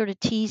sort of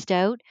teased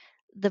out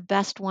the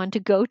best one to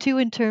go to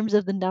in terms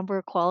of the number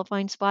of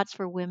qualifying spots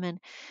for women.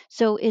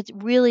 So it's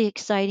really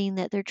exciting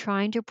that they're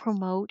trying to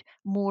promote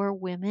more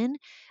women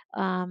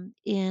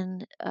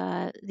in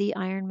the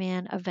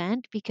Ironman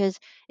event because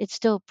it's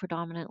still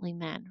predominantly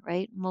men,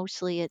 right?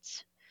 Mostly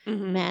it's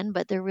Hmm. men,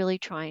 but they're really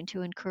trying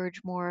to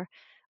encourage more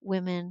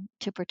women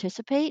to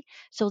participate.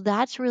 So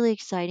that's really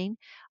exciting.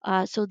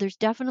 So there's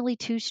definitely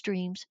two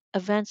streams,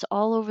 events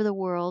all over the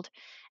world.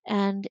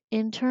 And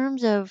in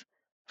terms of,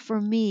 for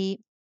me,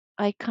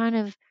 I kind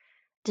of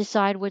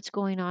decide what's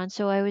going on.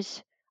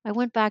 I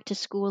went back to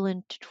school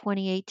in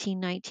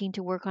 2018-19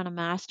 to work on a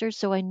master's.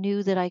 So I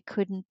knew that I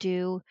couldn't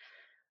do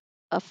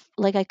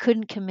like I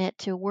couldn't commit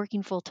to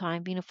working full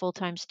time, being a full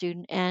time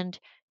student, and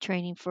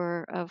training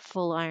for a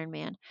full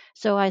Ironman.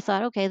 So I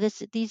thought, okay,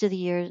 these are the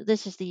years.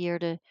 This is the year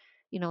to,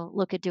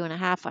 look at doing a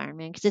half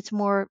Ironman because it's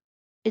more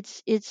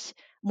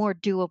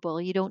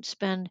doable. You don't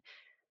spend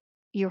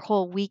your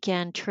whole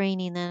weekend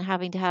training then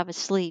having to have a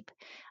sleep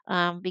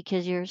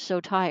because you're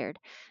so tired.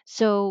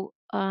 So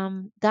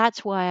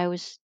that's why I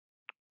was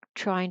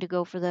trying to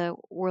go for the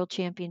World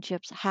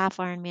Championships half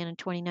Ironman in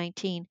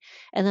 2019,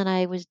 and then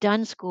I was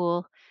done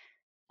school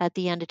at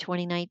the end of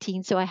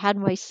 2019. So I had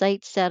my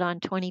sights set on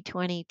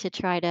 2020 to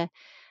try to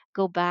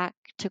go back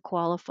to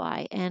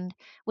qualify. And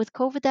with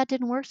COVID, that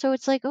didn't work. So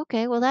it's like,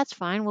 okay, well, that's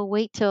fine. We'll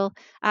wait till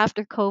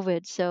after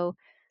COVID. So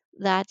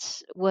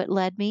that's what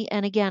led me.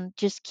 And again,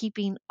 just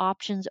keeping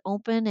options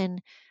open.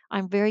 And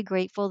I'm very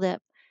grateful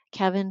that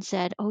Kevin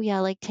said, oh, yeah,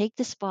 like take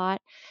the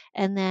spot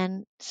and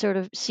then sort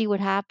of see what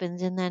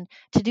happens. And then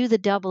to do the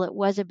double, it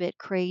was a bit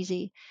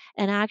crazy.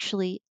 And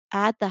actually,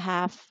 at the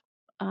half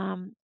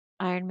um,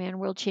 Ironman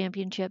World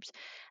Championships,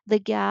 the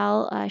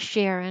gal,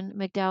 Sharon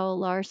McDowell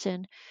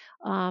Larson,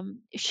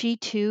 she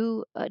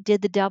too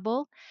did the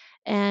double,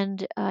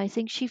 and I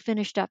think she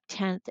finished up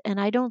 10th. And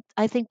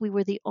I think we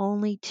were the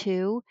only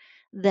two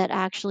that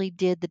actually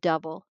did the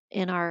double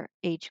in our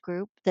age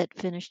group that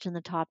finished in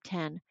the top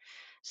 10.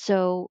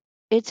 So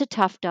it's a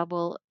tough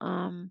double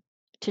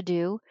to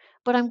do,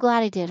 but I'm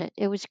glad I did it.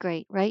 It was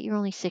great, right? You're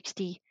only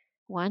 60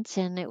 once,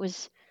 and it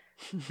was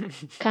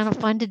kind of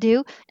fun to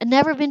do. And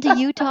never been to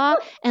Utah,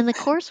 and the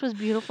course was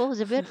beautiful. It was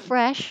a bit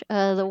fresh.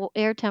 The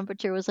air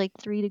temperature was like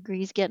 3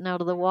 degrees getting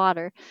out of the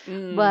water,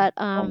 Mm. but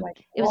Oh my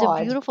it was a God.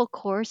 beautiful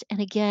course. And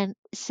again,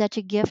 such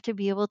a gift to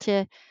be able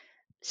to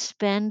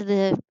spend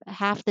the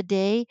half the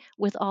day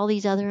with all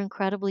these other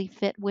incredibly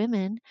fit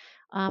women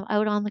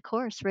out on the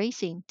course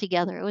racing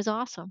together. It was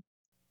awesome.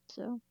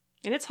 So,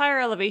 And it's higher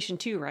elevation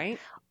too, right?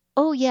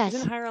 oh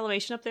Isn't yes, it higher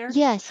elevation up there?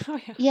 yes, Oh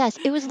yeah. yes,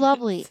 it was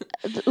lovely.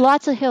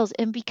 Lots of hills.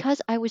 And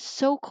because I was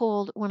so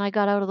cold when I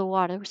got out of the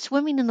water,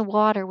 swimming in the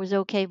water was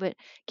okay, but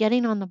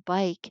getting on the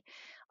bike,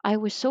 I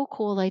was so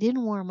cold I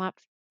didn't warm up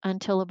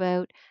until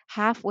about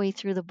halfway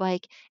through the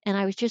bike. And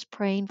I was just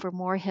praying for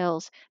more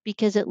hills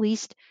because at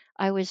least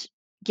I was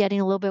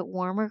getting a little bit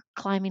warmer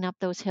climbing up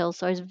those hills.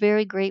 So I was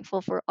very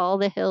grateful for all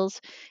the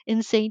hills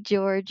in St.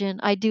 George. And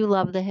I do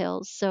love the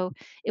hills. So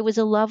it was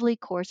a lovely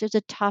course. It was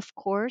a tough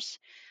course.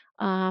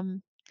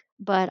 Um,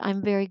 but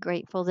I'm very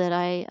grateful that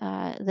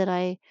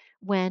I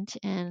went,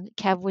 and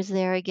Kev was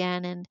there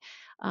again, and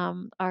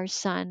our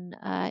son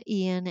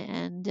Ian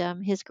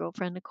and his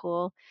girlfriend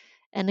Nicole,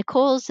 and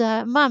Nicole's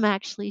mom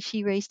actually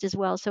she raced as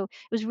well. So it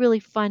was really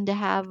fun to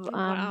Oh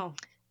wow.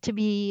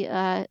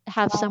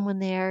 have Wow. someone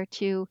there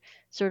to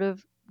sort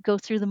of go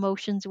through the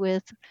motions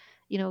with,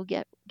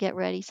 get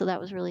ready. So that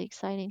was really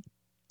exciting.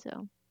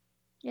 So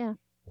yeah.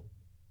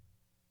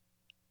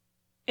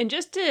 And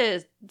just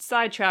to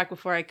sidetrack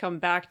before I come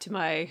back to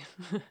my,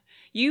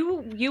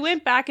 you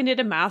went back and did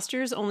a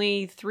master's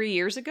only 3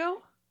 years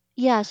ago.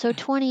 Yeah, so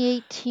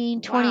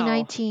 2018, Wow.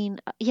 2019.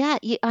 Yeah,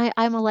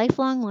 I'm a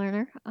lifelong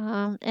learner.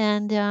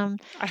 And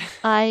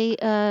I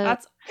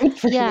That's Good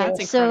for yeah, that's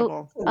you. so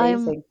incredible. It's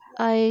I'm amazing.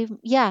 I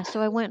yeah,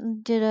 so I went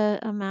and did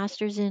a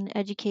master's in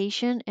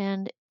education,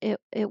 and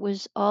it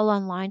was all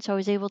online, so I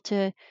was able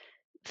to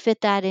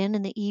fit that in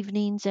the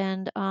evenings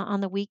and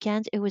on the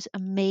weekends. It was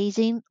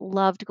amazing.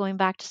 Loved going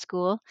back to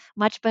school.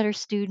 Much better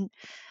student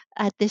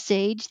at this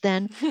age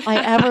than I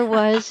ever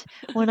was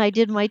when I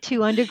did my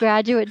two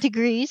undergraduate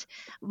degrees.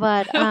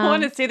 But I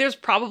want to say there's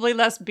probably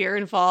less beer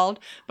involved,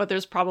 but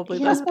there's probably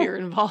less yeah, beer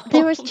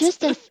there was involved.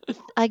 just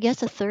I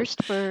guess a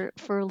thirst for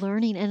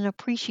learning and an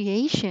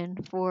appreciation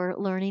for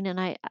learning, and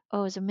oh,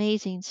 it was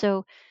amazing.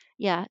 So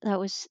yeah, that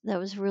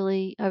was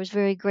really, I was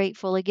very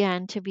grateful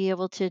again to be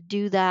able to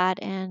do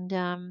that, and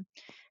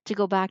to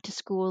go back to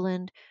school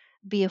and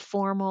be a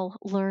formal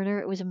learner.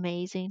 It was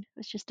amazing. It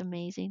was just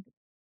amazing.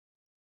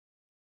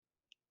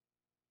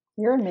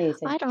 You're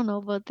amazing. I don't know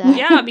about that.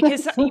 Yeah,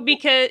 because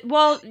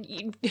well,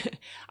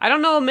 I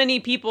don't know many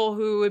people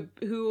who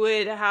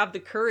would have the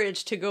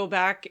courage to go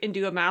back and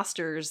do a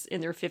master's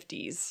in their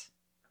 50s.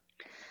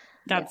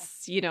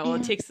 That's, it Yeah.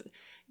 takes,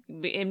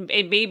 and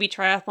maybe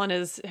triathlon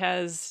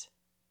has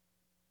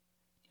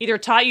either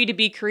taught you to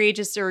be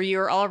courageous or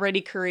you're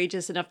already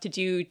courageous enough to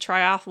do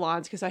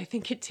triathlons, because I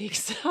think it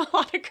takes a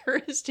lot of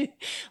courage to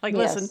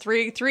listen, Yes.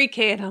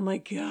 3K and I'm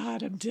like,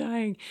 God, I'm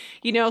dying.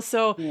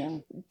 So Yeah.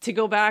 to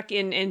go back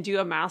and do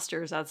a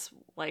master's, that's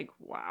like,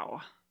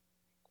 wow.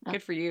 Yeah.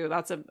 Good for you.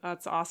 That's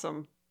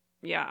awesome.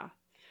 Yeah.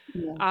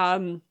 Yeah.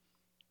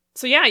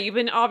 So yeah, you've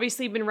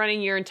obviously been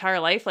running your entire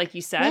life, like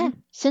you said. Yeah,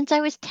 since I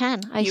was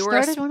 10. I You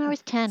were started when I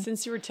was 10.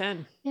 since you were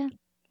 10. Yeah. Yeah.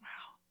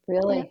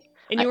 Really?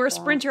 And you were a Wow.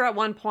 sprinter at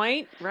one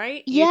point,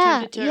 right? You Yeah,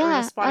 attempted to earn a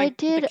yeah, spot I on the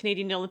did.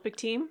 Canadian Olympic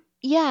team.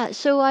 Yeah,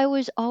 so I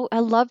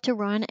loved to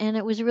run, and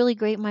it was really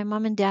great. My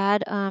mom and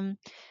dad,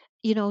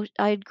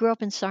 I grew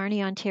up in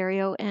Sarnia,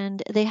 Ontario,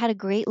 and they had a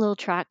great little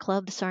track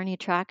club, the Sarnia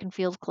Track and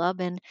Field Club,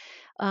 and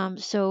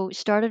so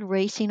started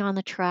racing on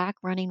the track,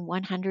 running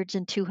 100s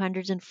and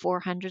 200s and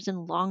 400s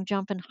and long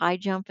jump and high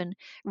jump and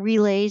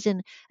relays,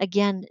 and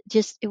again,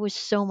 just it was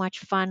so much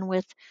fun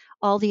with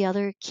all the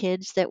other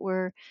kids that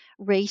were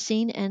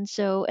racing, and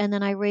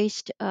then I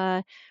raced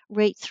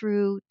right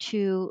through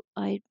to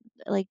I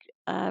like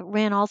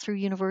ran all through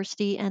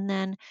university, and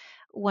then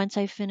once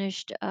I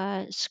finished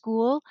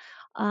school.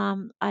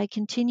 I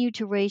continued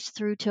to race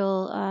through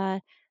till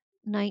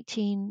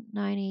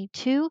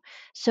 1992.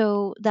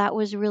 So that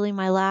was really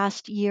my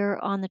last year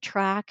on the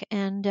track,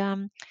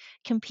 and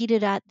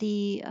competed at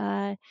the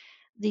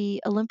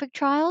Olympic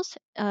trials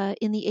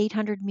in the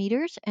 800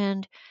 meters,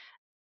 and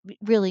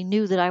really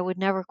knew that I would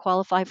never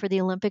qualify for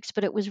the Olympics,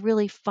 but it was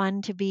really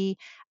fun to be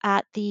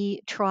at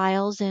the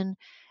trials and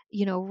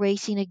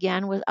racing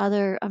again with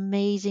other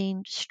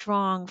amazing,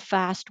 strong,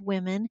 fast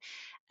women.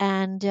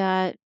 And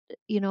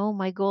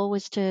my goal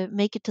was to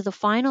make it to the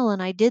final,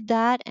 and I did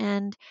that.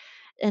 And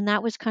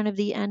that was kind of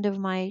the end of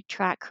my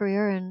track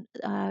career. And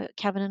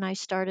Kevin and I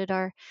started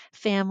our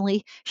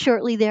family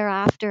shortly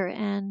thereafter.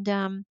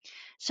 And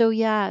so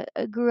yeah,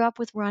 I grew up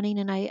with running,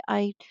 and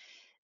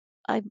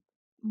I'm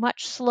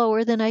much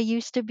slower than I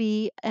used to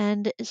be,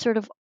 and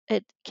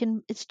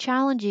it's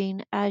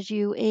challenging as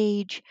you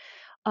age,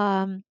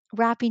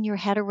 wrapping your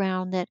head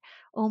around that.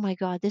 Oh my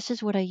God, this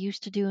is what I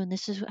used to do, and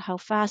this is how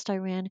fast I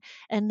ran.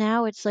 And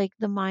now it's like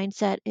the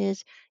mindset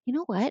is, you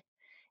know what?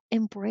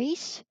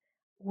 Embrace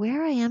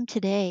where I am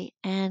today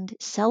and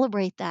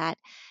celebrate that.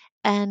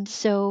 And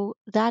so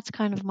that's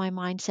kind of my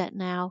mindset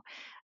now,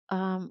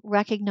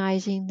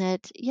 recognizing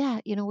that, yeah,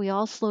 we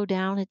all slow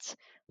down. It's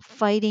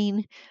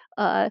fighting.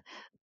 Uh,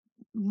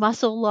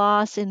 Muscle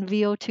loss and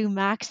VO2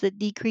 max that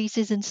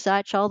decreases and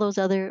such, all those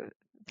other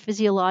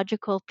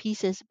physiological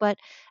pieces. But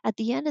at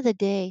the end of the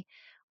day,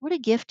 what a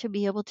gift to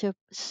be able to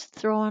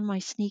throw on my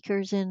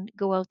sneakers and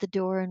go out the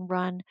door and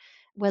run,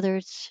 whether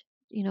it's,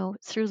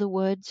 through the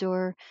woods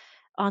or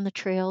on the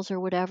trails or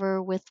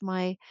whatever with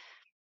my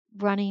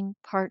running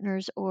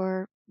partners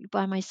or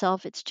by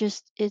myself. It's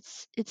just,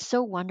 it's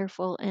so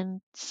wonderful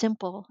and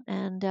simple.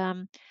 And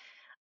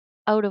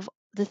out of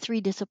the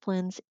three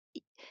disciplines,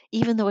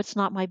 even though it's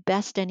not my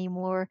best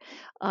anymore,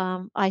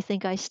 I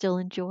think I still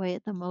enjoy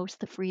it the most.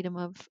 The freedom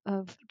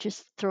of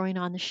just throwing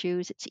on the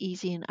shoes. It's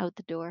easy and out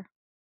the door.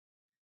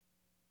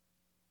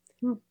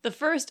 The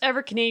first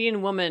ever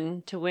Canadian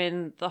woman to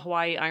win the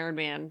Hawaii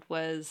Ironman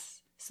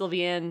was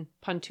Sylviane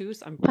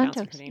Pontus. I'm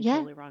pronouncing her Pontos, name yeah,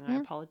 totally wrong. I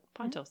yeah, apologize. yeah,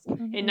 Pontus in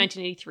mhm,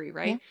 1983, yeah.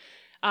 right?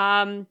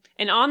 And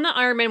on the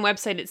Ironman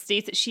website, it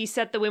states that she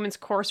set the women's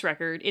course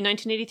record in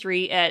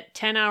 1983 at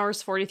 10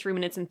 hours, 43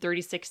 minutes, and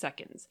 36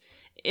 seconds.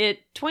 At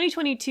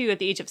 2022, at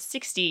the age of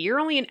 60, you're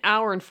only an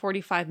hour and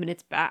 45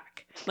 minutes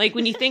back. Like,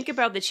 when you think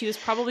about that, she was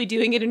probably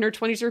doing it in her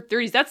 20s or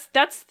 30s.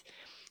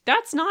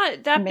 That's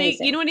not that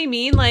big. You Amazing. know what I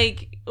mean?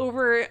 Like,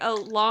 over a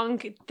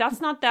long,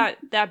 that's not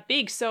that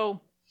big.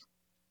 So,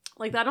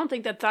 like, I don't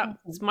think that's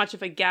Mhm. much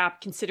of a gap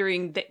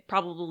considering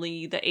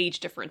probably the age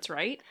difference,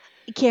 right?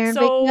 Karen,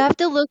 but you So have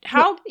to look.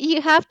 how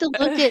You have to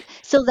look at.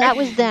 So that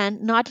was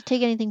then. Not to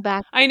take anything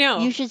back. I You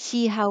know. should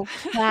see how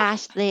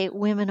fast they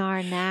women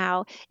are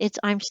now.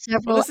 I'm Well,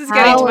 several this is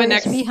getting to my hours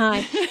next.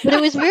 behind. But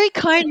it was very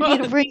kind of you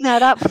to bring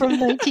that up from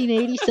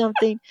 1980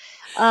 something.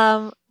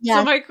 So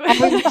Yeah, my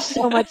everyone's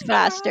so much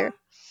faster.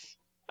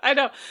 I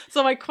know.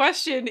 So my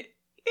question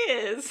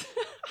is,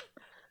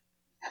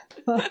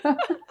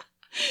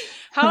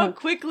 how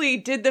quickly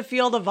did the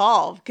field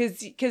evolve?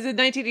 Because in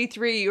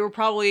 1983 you were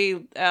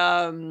probably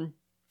I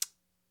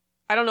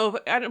don't know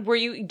were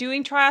you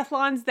doing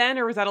triathlons then,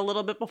 or was that a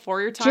little bit before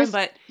your time? Just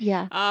But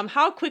yeah.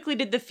 how quickly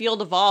did the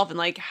field evolve, and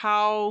like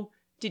how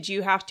did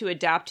you have to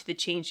adapt to the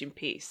change in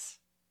pace?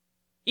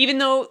 Even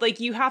though like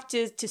you have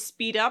to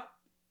speed up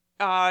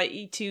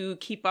to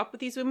keep up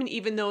with these women,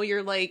 even though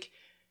you're like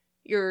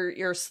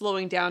you're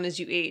slowing down as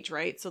you age,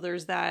 right? So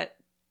there's that,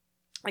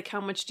 like,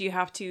 how much do you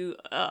have to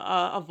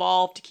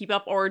evolve to keep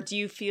up, or do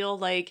you feel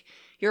like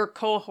your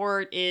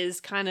cohort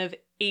is kind of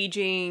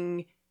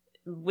aging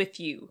with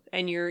you,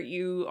 and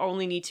you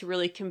only need to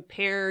really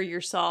compare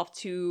yourself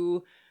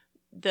to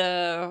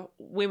the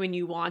women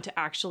you want to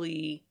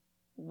actually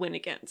win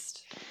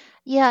against.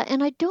 Yeah,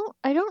 and I don't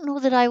know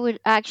that I would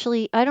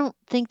actually I don't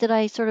think that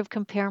I sort of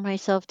compare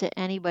myself to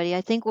anybody.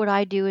 I think what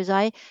I do is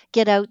I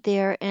get out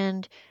there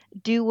and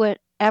do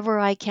whatever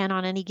I can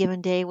on any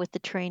given day with the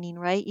training,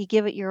 right? You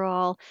give it your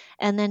all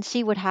and then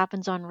see what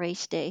happens on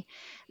race day.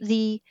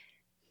 The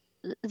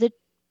the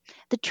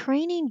the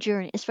training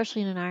journey,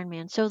 especially in an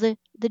Ironman. So the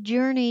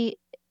journey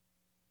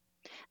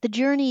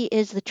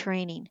is the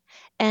training.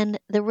 And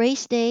the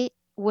race day,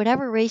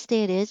 whatever race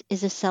day it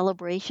is a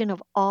celebration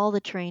of all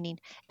the training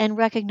and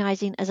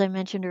recognizing, as I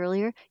mentioned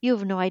earlier, you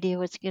have no idea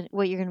what you're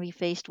going to be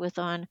faced with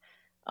on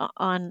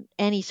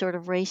any sort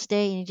of race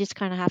day, and you just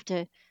kind of have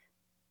to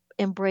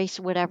embrace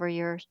whatever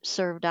you're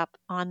served up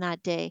on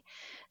that day.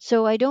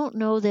 So I don't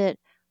know that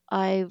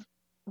I've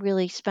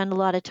really spent a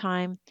lot of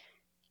time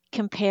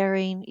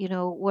comparing,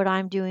 what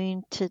I'm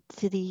doing to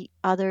the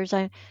others.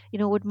 I,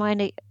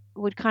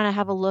 would kind of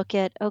have a look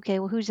at, okay,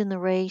 well, who's in the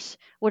race?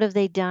 What have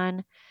they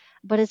done?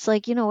 But it's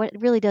like, it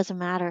really doesn't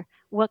matter.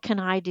 What can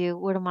I do?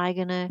 What am I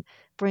gonna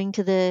bring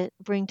to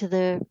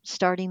the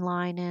starting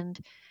line? And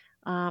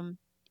um,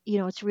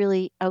 it's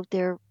really out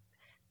there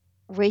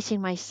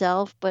racing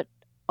myself, but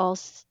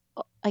also,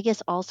 I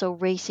guess, also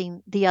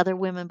racing the other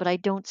women. But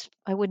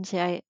I wouldn't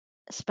say I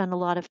spend a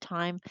lot of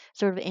time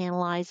sort of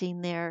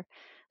analyzing their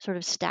sort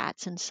of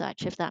stats and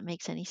such, if that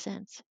makes any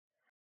sense.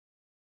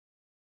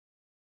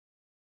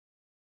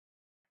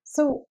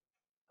 So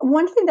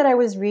one thing that I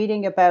was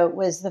reading about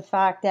was the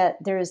fact that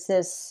there's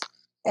this,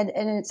 and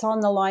it's on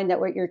the line that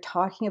what you're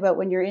talking about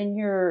when you're in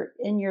your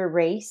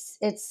race,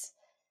 it's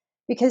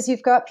because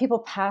you've got people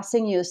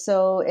passing you.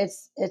 So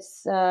it's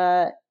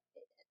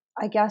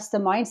I guess the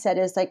mindset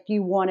is like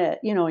you want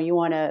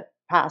to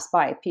pass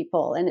by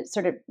people, and it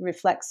sort of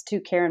reflects to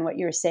Karen what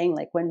you were saying,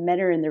 like when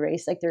men are in the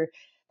race, like they're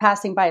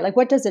passing by, like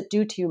what does it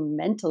do to you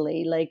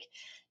mentally? Like,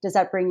 does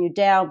that bring you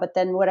down? But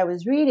then what I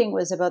was reading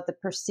was about the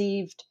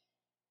perceived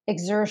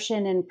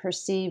exertion and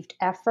perceived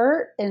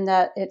effort, in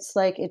that it's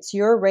like it's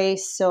your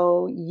race,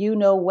 so you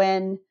know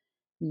when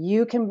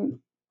you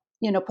can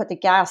put the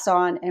gas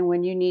on and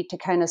when you need to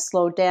kind of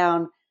slow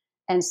down.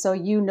 And so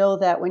you know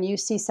that when you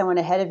see someone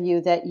ahead of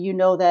you, that you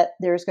know that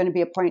there's going to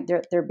be a point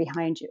they're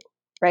behind you,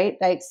 right?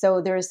 Like,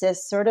 so there's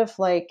this sort of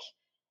like,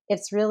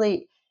 it's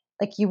really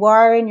like you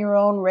are in your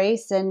own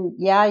race. And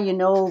yeah,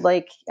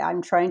 like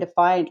I'm trying to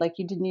find, like,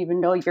 you didn't even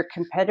know your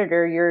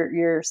competitor,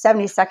 you're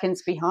 70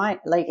 seconds behind,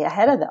 like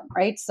ahead of them,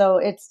 right? So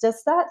it's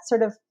just that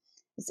sort of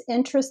this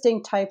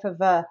interesting type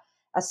of a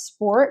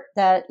sport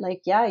that,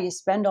 like, yeah, you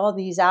spend all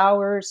these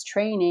hours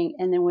training,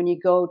 and then when you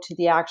go to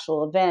the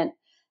actual event,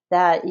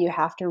 that you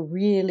have to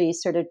really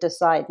sort of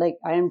decide, like,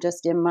 I am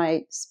just in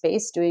my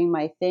space doing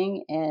my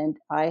thing, and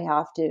I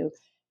have to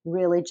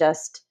really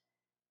just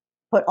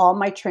put all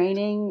my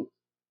training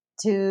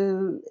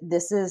to,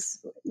 this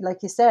is, like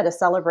you said, a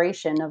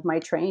celebration of my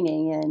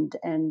training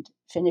and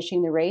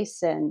finishing the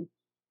race. And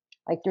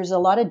like there's a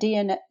lot of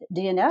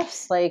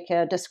DNFs, like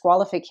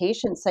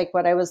disqualifications, like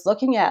what I was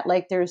looking at.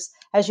 Like there's,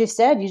 as you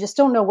said, you just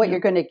don't know what you're No,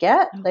 going to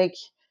get. no, Like,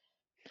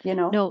 you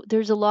know, no.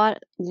 There's a lot.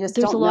 you just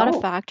There's a don't lot of know.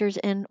 factors,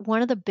 and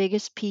one of the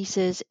biggest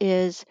pieces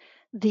is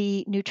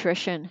the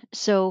nutrition.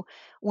 So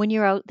when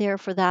you're out there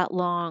for that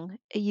long,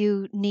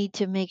 you need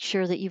to make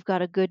sure that you've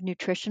got a good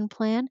nutrition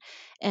plan.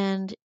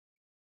 And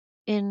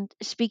in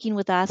speaking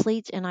with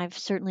athletes, and I've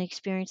certainly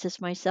experienced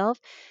this myself,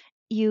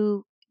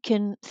 you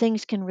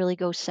things can really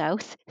go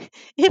south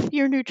if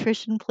your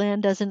nutrition plan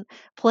doesn't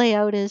play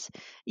out as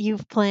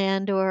you've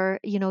planned, or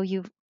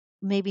you've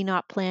maybe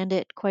not planned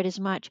it quite as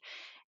much.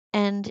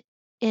 And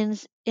in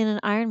an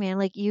Ironman,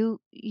 like you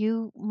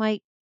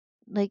might,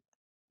 like,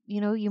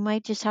 you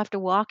might just have to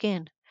walk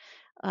in.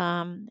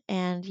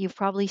 And you've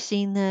probably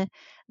seen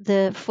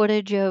the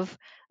footage of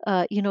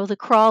the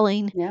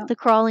crawling Yeah. the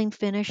crawling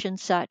finish and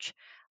such.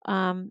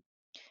 um,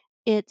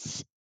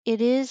 it's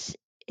it is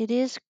it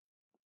is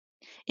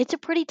it's a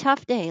pretty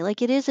tough day.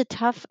 Like, it is a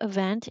tough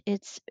event.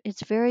 It's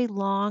very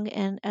long,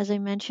 and as I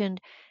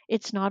mentioned,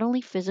 it's not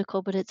only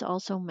physical, but it's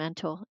also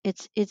mental.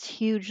 It's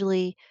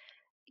hugely,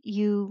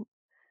 you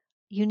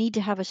you need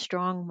to have a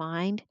strong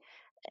mind,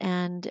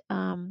 and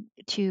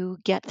to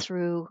get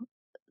through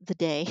the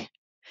day.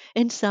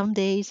 And some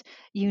days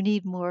you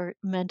need more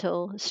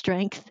mental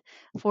strength,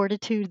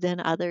 fortitude than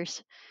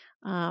others.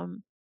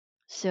 Um,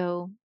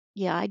 so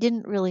yeah, I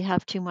didn't really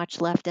have too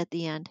much left at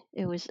the end.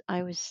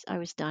 I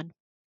was done.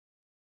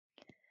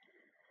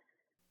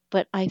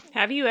 But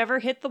Have you ever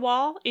hit the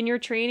wall in your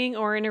training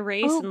or in a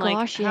race? oh And like,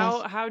 gosh,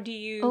 yes. how do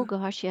Oh you?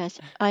 gosh, yes.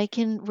 I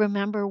can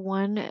remember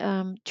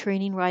one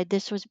training ride.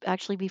 This was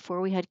actually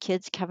before we had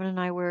kids. Kevin and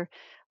I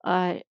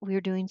we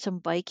were doing some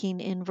biking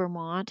in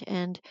Vermont,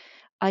 and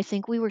I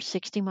think we were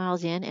 60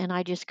 miles in, and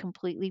I just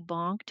completely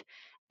bonked.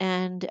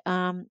 And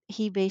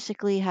he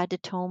basically had to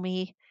tow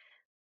me,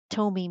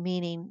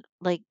 meaning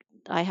like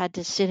I had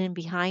to sit in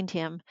behind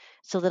him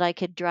so that I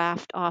could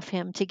draft off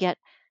him to get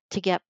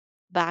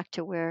back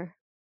to where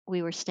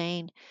we were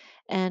staying.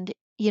 And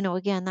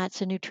again,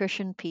 that's a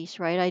nutrition piece,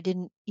 right? I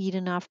didn't eat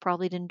enough,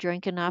 probably didn't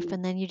drink enough, Mm.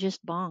 and then you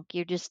just bonk.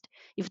 You're just,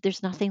 if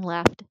there's nothing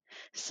left.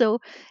 So,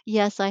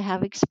 yes, I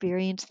have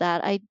experienced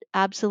that. I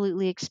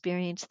absolutely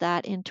experienced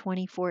that in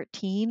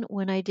 2014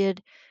 when I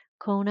did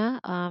Kona.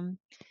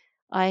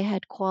 I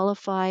had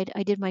qualified,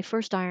 I did my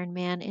first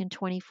Ironman in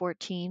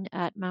 2014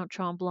 at Mount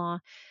Tremblant,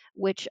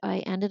 which I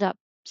ended up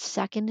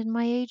second in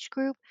my age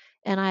group,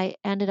 and I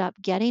ended up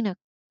getting a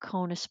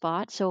Kona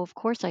spot. So, of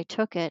course, I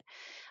took it,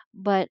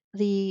 but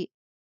the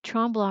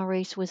Tremblant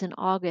race was in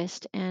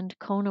August and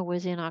Kona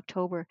was in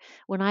October.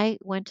 When I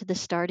went to the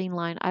starting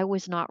line, I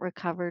was not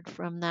recovered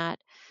from that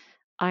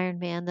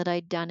Ironman that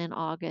I'd done in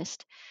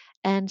August.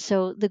 And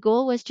so the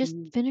goal was just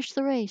Mm. finish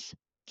the race.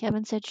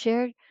 Kevin said,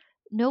 "Share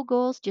no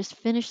goals, just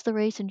finish the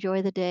race,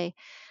 enjoy the day."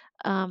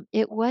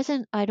 It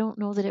wasn't, I don't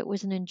know that it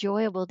was an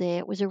enjoyable day.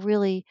 It was a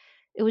really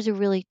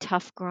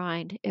tough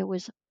grind. It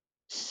was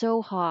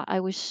so hot.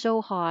 I was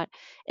so hot,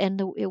 and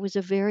it was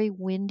a very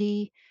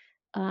windy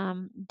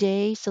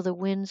day. So the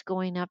winds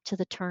going up to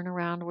the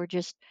turnaround were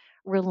just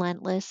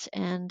relentless.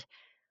 And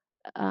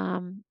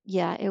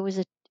yeah, it was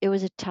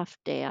a tough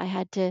day. I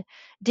had to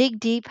dig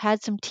deep,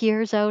 had some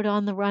tears out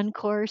on the run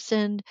course,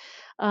 and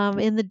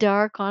in the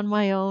dark on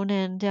my own.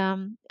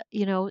 And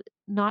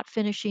not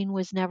finishing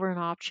was never an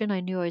option.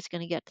 I knew I was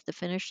going to get to the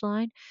finish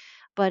line,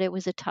 but it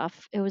was a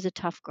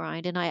tough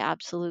grind, and I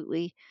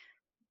absolutely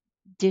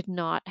did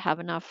not have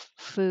enough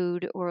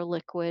food or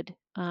liquid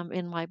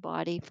in my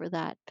body for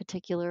that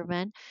particular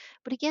event.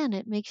 But again,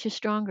 it makes you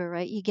stronger,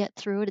 right? You get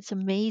through it. It's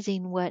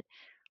amazing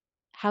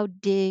how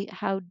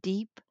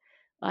deep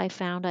I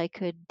found I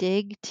could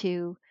dig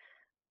to,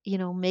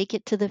 make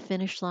it to the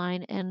finish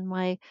line. And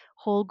my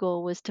whole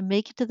goal was to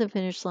make it to the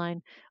finish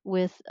line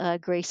with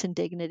grace and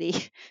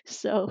dignity.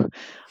 So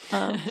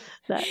um,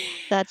 that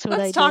that's what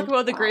Let's I talk did.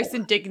 about the grace Wow.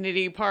 and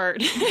dignity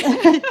part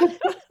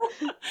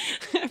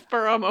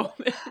for a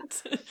moment.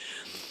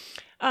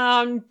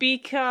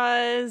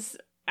 Because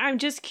I'm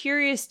just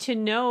curious to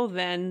know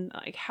then,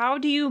 like, how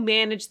do you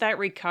manage that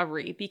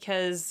recovery?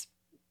 Because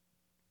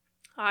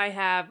I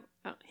have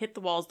hit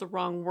the wall is the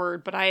wrong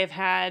word, but I have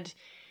had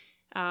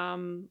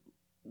um,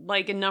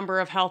 like a number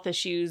of health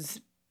issues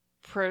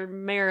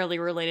primarily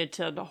related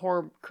to the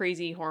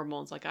crazy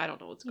hormones. Like, I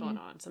don't know what's going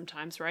Yeah. on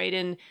sometimes, right?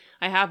 And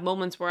I have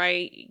moments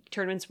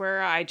tournaments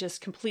where I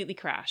just completely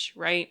crash,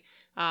 right?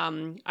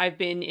 I've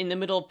been in the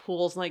middle of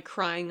pools like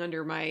crying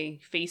under my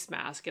face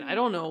mask, and I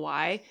don't know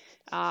why.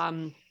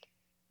 And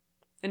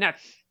that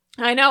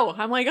I know.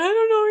 I'm like, I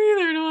don't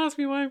know either. Don't ask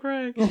me why I'm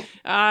crying.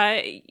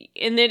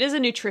 And it is a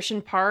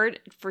nutrition part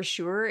for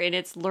sure, and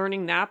it's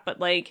learning that. But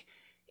like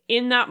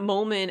in that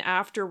moment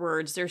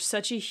afterwards, there's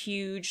such a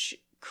huge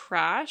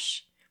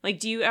crash. Like,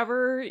 do you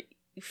ever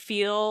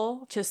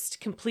feel just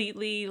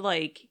completely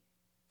like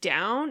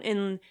down?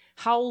 And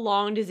how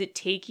long does it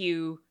take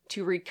you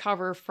to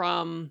recover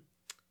from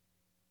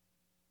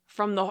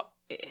the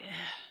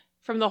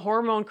from the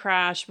hormone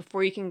crash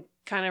before you can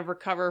kind of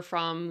recover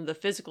from the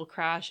physical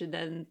crash and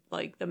then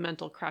like the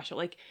mental crash?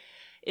 Like,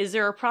 is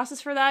there a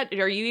process for that?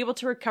 Are you able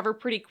to recover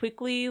pretty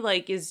quickly?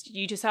 Like, is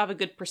you just have a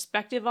good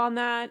perspective on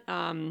that?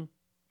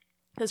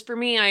 Because for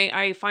me,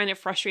 I find it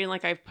frustrating.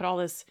 Like, I've put all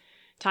this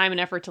time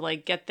and effort to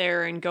like get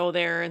there and go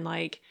there, and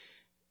like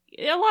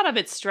a lot of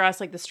it's stress,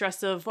 like the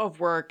stress of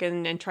work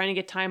and trying to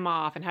get time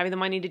off and having the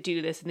money to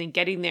do this and then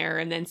getting there,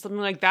 and then something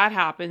like that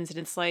happens and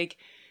it's like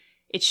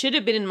it should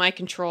have been in my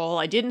control.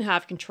 I didn't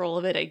have control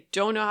of it. I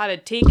don't know how to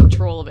take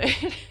control of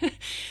it.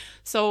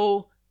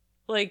 So,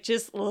 like,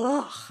 just,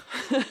 ugh.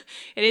 And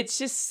it's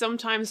just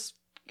sometimes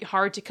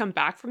hard to come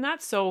back from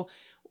that. So,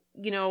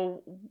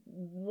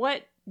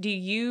 what do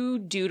you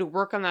do to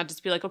work on that?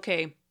 Just be like,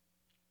 okay,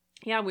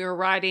 yeah, we were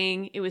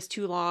riding. It was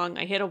too long.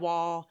 I hit a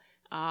wall.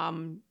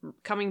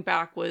 Coming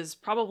back was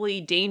probably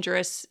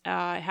dangerous.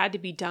 It had to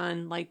be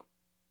done. Like,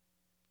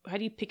 how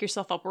do you pick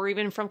yourself up? Or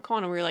even from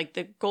Kona, where like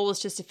the goal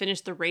is just to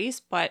finish the race,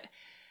 but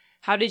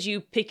how did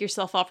you pick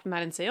yourself up from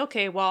that and say,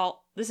 okay,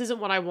 well, this isn't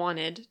what I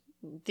wanted.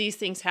 These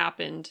things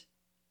happened.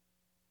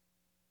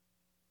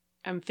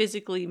 I'm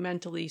physically,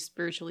 mentally,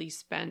 spiritually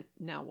spent.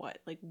 Now what?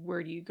 Like,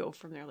 where do you go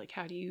from there? Like,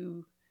 how do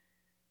you,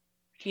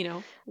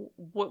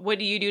 what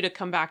do you do to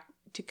come back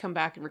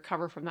and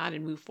recover from that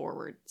and move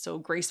forward so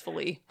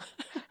gracefully?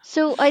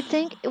 So I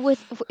think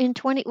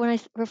when I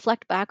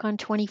reflect back on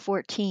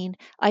 2014,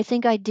 I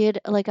think I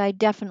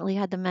definitely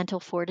had the mental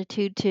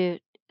fortitude to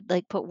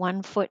like put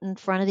one foot in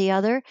front of the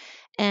other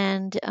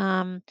and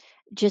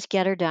just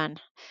get her done.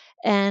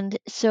 And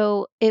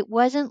so it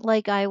wasn't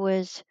like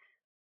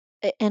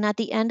and at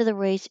the end of the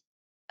race,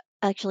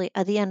 actually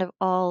at the end of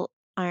all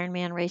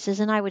Ironman races,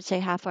 and I would say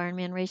half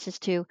Ironman races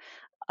too,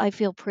 I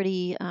feel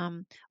pretty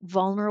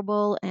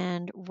vulnerable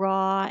and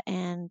raw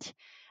and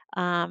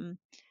um,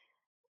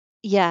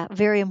 yeah,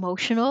 very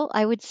emotional,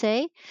 I would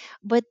say.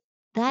 But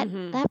that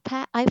Mm-hmm.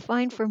 that I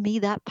find for me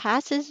that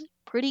passes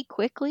pretty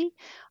quickly.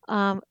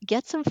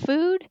 Get some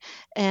food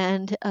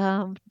and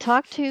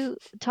talk to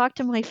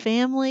my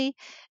family,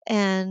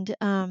 and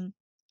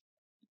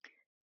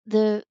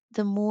the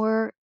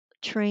more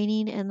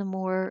training and the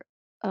more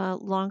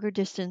longer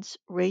distance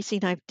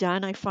racing I've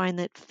done, I find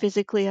that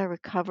physically I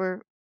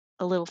recover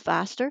a little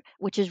faster,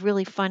 which is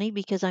really funny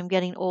because I'm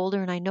getting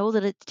older and I know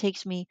that it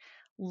takes me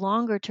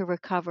longer to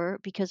recover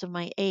because of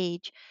my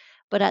age.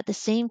 But at the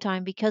same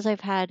time, because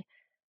I've had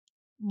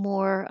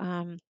more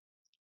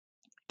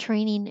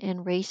training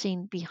and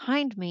racing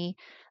behind me,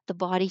 the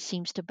body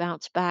seems to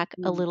bounce back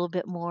a Mm. little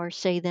bit more,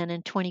 say, than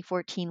in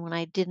 2014 when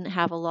I didn't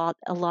have a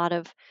lot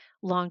of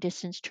long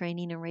distance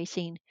training and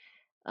racing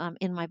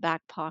in my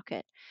back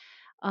pocket.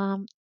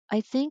 Um,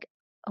 I think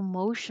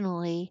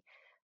emotionally,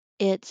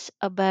 it's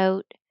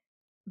about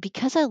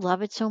because I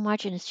love it so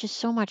much and it's just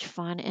so much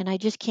fun, and I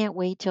just can't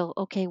wait till,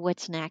 okay,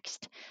 what's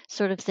next,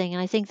 sort of thing.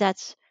 And I think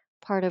that's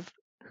part of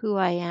who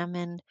I am.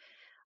 And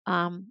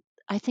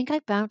I think I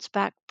bounce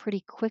back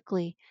pretty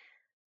quickly.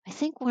 I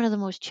think one of the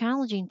most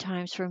challenging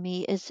times for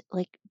me is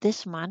like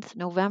this month,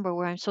 November,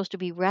 where I'm supposed to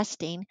be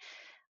resting,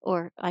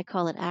 or I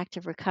call it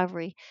active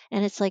recovery.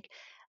 And it's like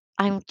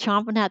I'm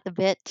chomping at the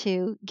bit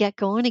to get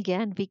going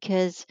again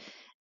because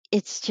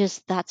it's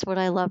just that's what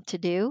I love to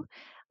do.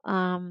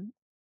 Um,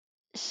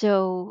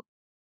 so,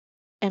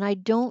 and I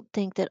don't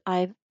think that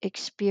I've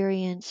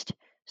experienced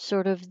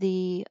sort of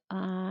the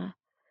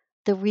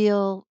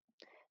real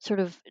sort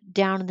of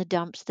down in the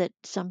dumps that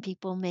some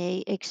people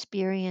may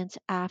experience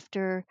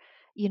after,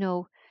 you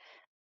know,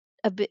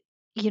 a bit,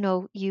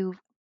 you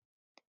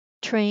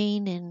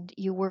train and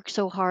you work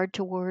so hard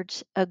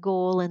towards a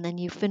goal and then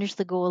you finish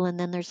the goal and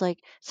then there's like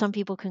some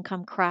people can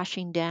come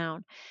crashing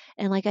down.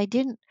 And like I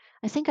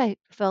think I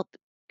felt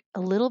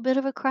a little bit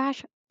of a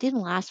crash.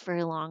 Didn't last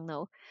very long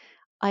though.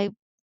 I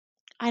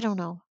i don't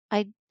know.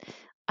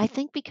 I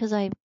think because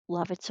I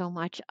love it so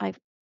much, I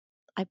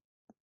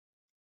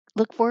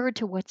look forward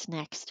to what's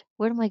next.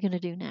 What am I going to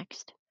do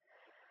next?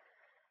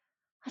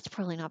 That's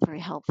probably not very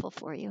helpful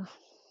for you.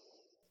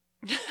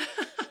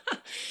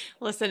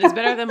 Listen, it's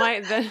better than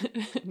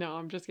no,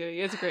 I'm just kidding.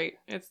 It's great.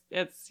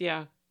 It's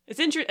yeah. It's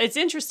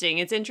interesting.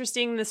 It's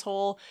interesting, this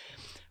whole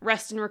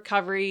rest and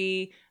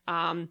recovery,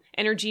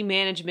 energy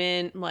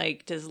management.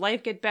 Like, does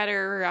life get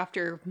better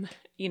after,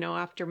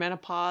 after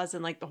menopause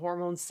and like the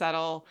hormones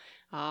settle?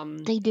 Um,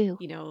 They do.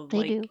 They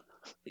like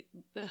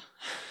do.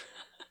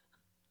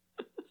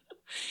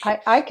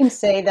 I can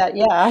say that,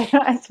 yeah.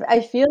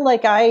 I feel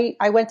like I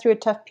went through a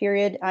tough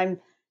period. I'm,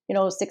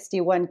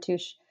 61 to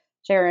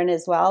Sharon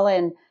as well.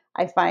 And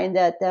I find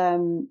that,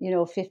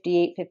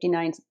 58,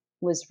 59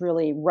 was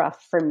really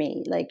rough for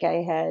me. Like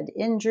I had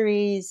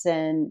injuries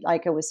and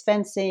like I was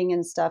fencing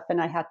and stuff,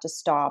 and I had to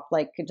stop,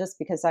 like just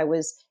because I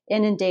was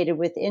inundated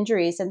with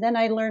injuries. And then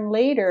I learned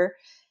later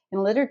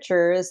in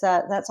literature is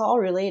that that's all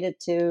related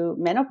to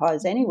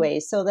menopause Hmm. anyway.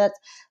 So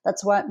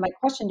that's what my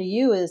question to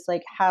you is,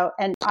 like, how,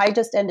 and I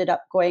just ended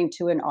up going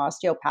to an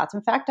osteopath.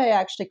 In fact, I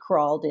actually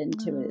crawled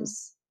into Oh,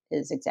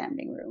 his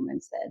examining room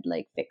and said,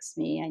 like, fix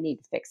me, I need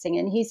fixing.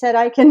 And he said,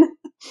 I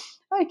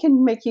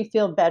can make you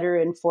feel better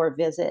in 4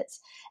 visits.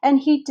 And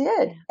he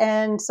did. yeah.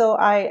 And so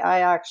I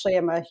actually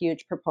am a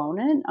huge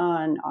proponent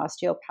on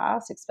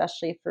osteopaths,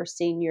 especially for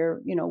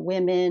senior,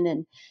 women.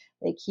 And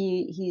like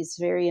he's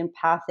very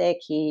empathic.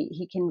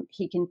 He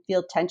can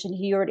feel tension.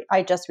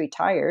 I just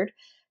retired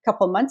a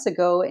couple months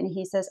ago, and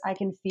he says, I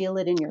can feel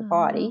it in your Oh, wow.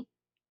 body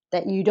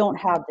that you don't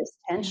have this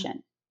Yeah.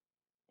 tension.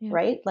 Yeah.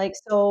 Right? Like,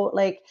 so,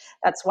 like,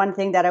 that's one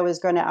thing that I was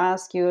going to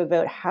ask you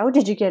about. How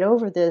did you get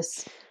over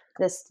this,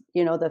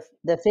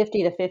 the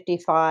 50 to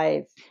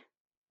 55,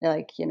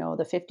 like,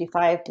 the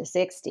 55 to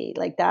 60,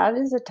 like that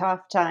is a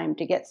tough time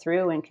to get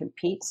through and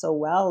compete so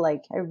well.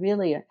 Like, I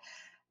really,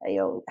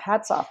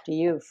 hats off to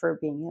you for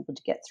being able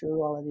to get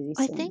through all of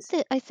these things.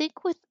 I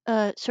think with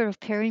sort of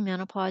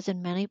perimenopause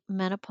and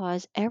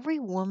menopause, every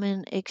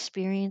woman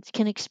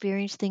can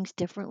experience things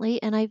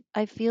differently, and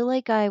I feel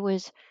like I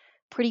was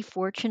pretty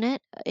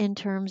fortunate in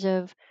terms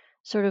of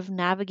sort of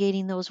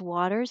navigating those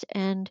waters,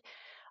 and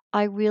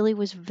I really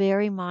was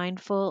very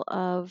mindful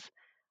of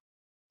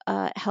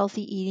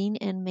healthy eating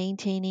and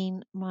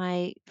maintaining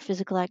my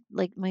physical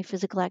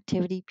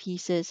activity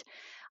pieces.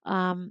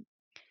 Um,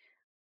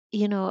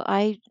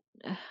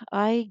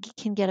 I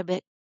can get a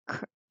bit.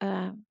 Cr-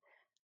 um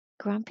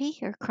grumpy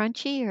or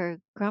crunchy or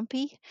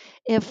grumpy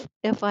if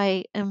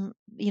I am,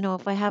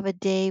 if I have a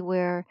day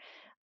where,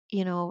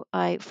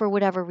 I for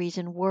whatever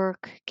reason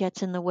work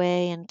gets in the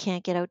way and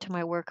can't get out to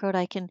my workout,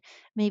 I can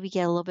maybe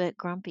get a little bit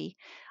grumpy.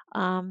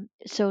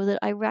 So that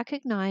I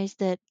recognize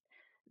that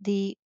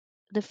the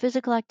the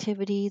physical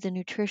activity, the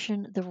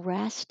nutrition, the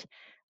rest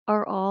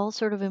are all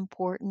sort of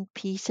important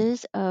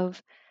pieces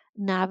of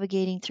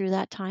navigating through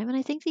that time. And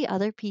I think the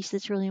other piece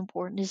that's really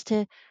important is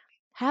to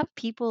have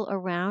people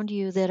around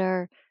you that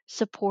are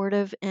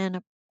supportive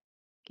and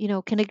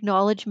can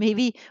acknowledge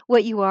maybe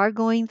what you are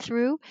going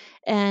through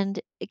and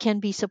can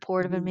be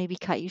supportive and Mhm. maybe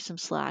cut you some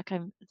slack.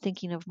 I'm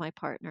thinking of my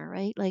partner,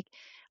 right? Like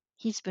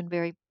he's been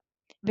very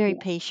very Yeah.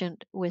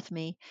 patient with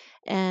me,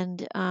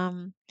 and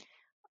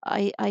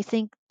I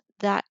think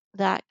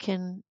that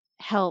can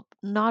help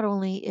not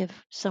only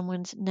if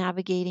someone's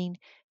navigating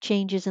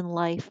changes in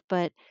life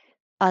but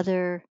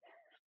other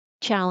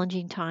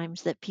challenging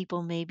times that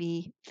people may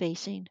be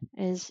facing,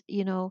 is,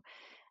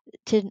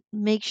 to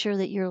make sure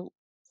that you're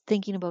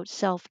thinking about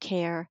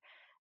self-care,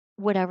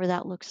 whatever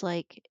that looks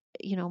like.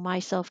 My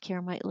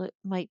self-care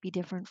might be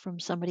different from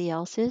somebody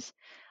else's.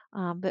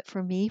 But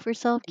for me, for Mhm.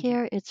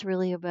 self-care, it's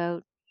really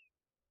about,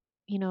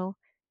 you know,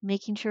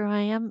 making sure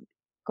I am.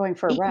 Going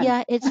for a run.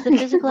 Yeah, it's the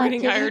physical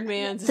Running activity,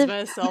 Ironmans is the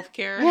my self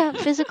care. yeah,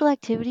 physical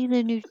activity,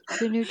 the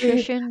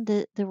nutrition,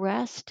 the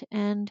rest,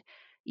 and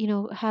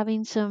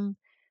having some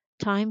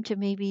time to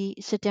maybe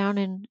sit down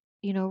and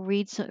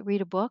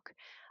read a book,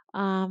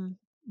 um,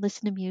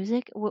 listen to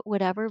music,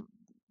 whatever.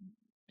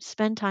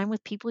 Spend time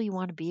with people you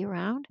want to be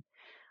around.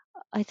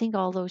 I think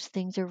all those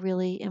things are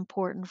really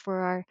important for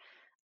our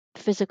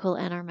physical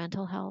and our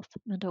mental health,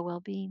 mental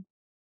well-being.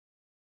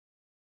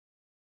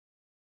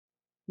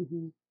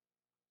 Hmm.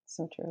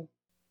 So true.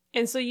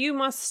 And so you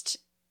must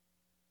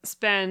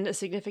spend a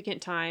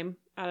significant time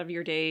out of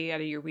your day,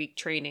 out of your week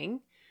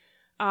training,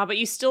 but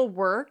you still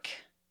work.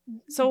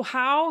 Mhm. So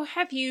how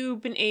have you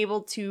been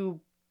able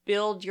to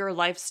build your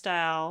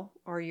lifestyle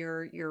or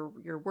your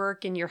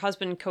work? And your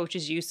husband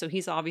coaches you, so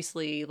he's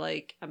obviously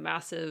like a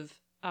massive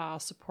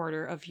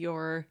supporter of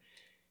your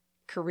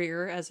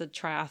career as a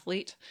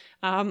triathlete.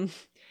 Um,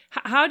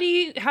 how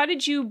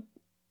did you?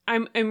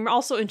 I'm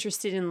also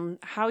interested in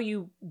how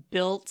you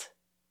built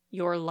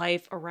your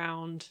life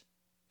around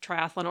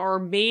triathlon or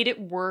made it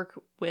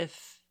work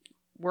with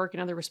work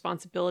and other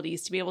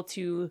responsibilities to be able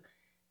to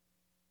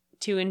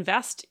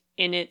invest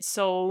in it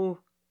so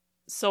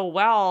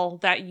well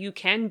that you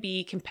can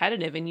be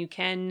competitive and you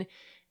can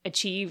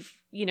achieve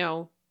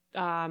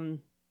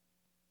um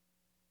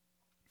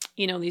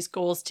these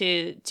goals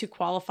to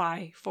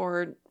qualify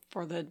for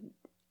the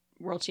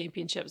world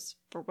championships,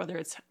 for whether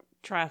it's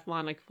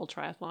triathlon, like full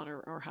triathlon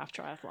or half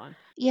triathlon.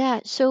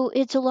 Yeah, so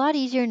it's a lot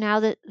easier now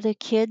that the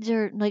kids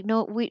are like,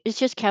 no, it's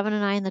just Kevin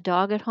and I and the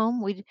dog at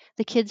home.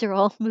 The kids are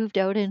all moved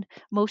out and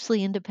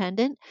mostly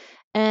independent.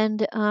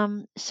 And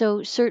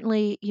so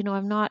certainly,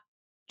 I'm not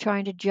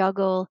trying to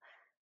juggle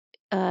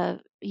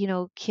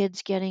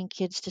getting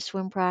kids to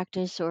swim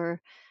practice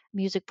or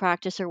music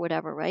practice or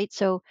whatever, right?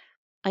 So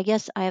I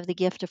guess I have the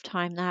gift of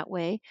time that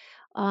way.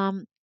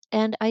 Um,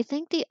 and I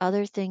think the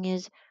other thing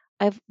is,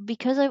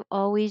 because I've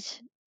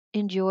always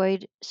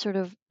enjoyed sort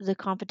of the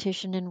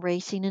competition and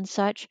racing and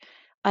such,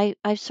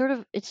 I've sort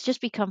of, it's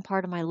just become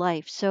part of my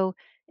life. So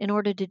in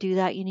order to do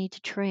that, you need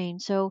to train.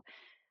 So,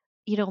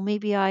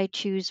 maybe I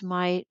choose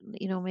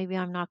maybe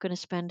I'm not going to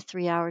spend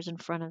 3 hours in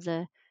front of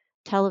the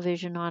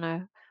television on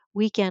a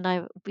weekend.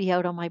 I be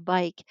out on my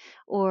bike,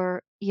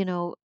 or,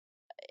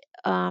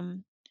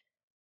 um,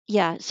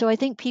 yeah, so I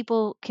think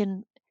people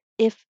can,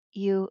 if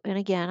you, and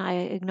again, I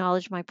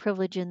acknowledge my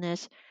privilege in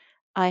this,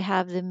 I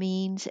have the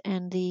means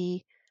and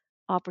the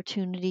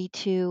opportunity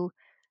to,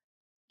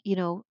 you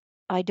know,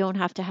 I don't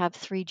have to have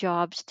three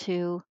jobs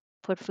to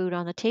put food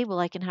on the table.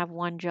 I can have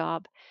one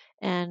job.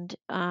 And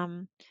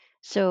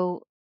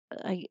so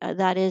I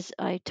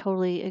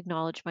totally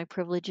acknowledge my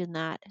privilege in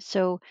that.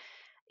 So,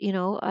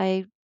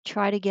 I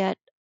try to get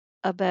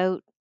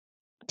about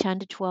 10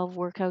 to 12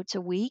 workouts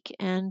a week,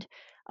 and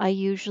I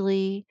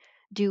usually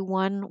do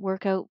one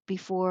workout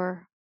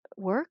before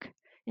work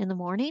in the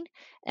morning,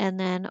 and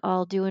then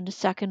I'll do a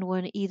second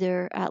one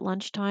either at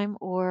lunchtime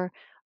or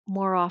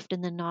more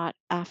often than not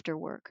after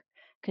work,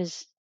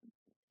 cuz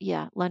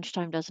yeah,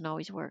 lunchtime doesn't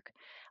always work.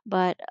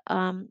 But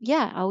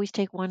yeah, I always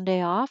take one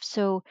day off.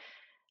 So,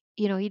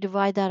 you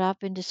divide that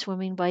up into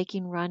swimming,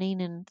 biking,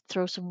 running, and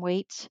throw some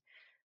weights,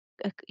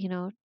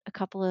 a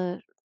couple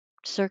of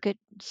circuit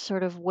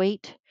sort of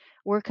weight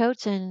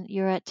workouts, and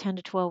you're at 10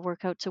 to 12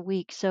 workouts a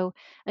week. So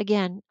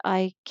again,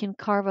 I can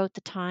carve out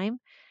the time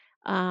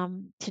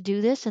to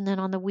do this. And then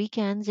on the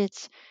weekends,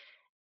 it's,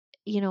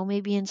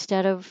 maybe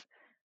instead of,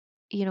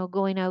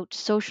 going out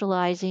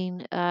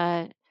socializing,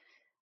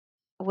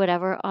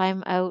 whatever,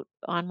 I'm out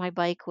on my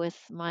bike with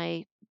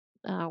my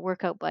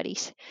workout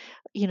buddies,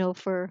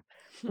 for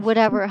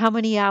whatever, how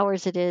many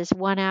hours it is,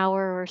 1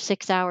 hour or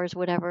 6 hours,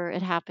 whatever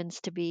it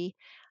happens to be.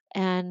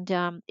 And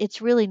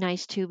it's really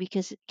nice too,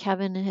 because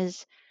Kevin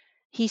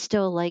he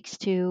still likes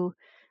to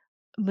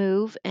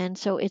move. And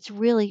so it's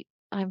really,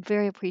 I'm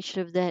very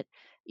appreciative that,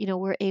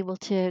 we're able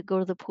to go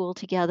to the pool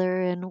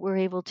together and we're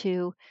able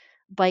to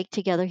bike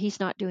together. He's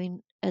not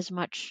doing as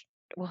much,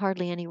 well,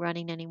 hardly any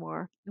running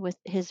anymore with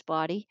his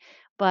body.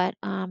 But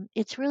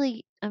it's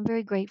really, I'm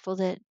very grateful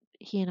that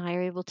he and I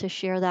are able to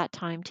share that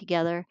time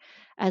together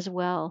as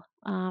well.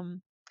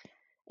 And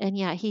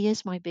yeah, he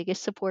is my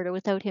biggest supporter.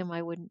 Without him,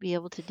 I wouldn't be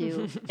able to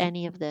do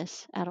any of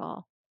this at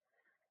all.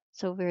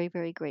 So very,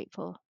 very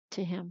grateful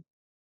to him.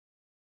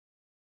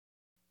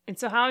 And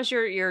so how is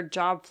your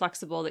job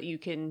flexible that you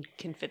can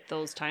fit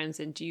those times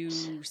in? Do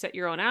you set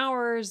your own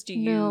hours? Do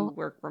No, you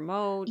work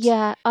remote?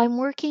 yeah, I'm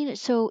working.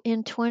 So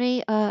in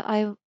 20,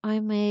 I'm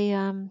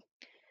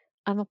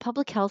a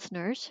public health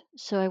nurse.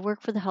 So I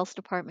work for the health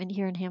department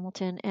here in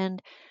Hamilton,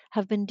 and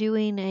have been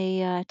doing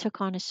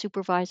took on a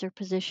supervisor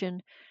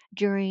position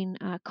during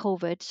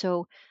COVID.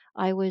 So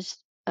I was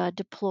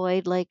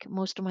deployed, like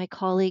most of my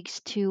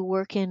colleagues, to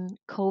work in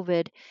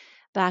COVID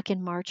back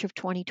in March of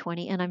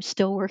 2020, and I'm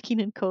still working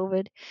in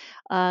COVID,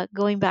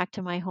 going back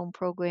to my home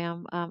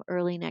program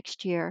early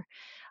next year.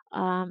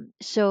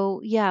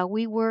 So yeah,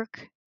 we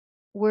work.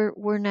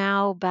 We're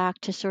now back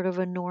to sort of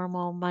a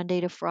normal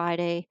Monday to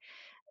Friday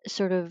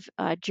sort of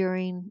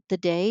during the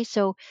day.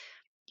 So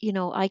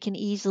I can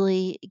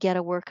easily get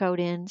a workout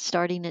in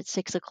starting at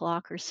 6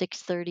 o'clock or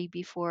 6:30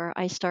 before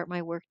I start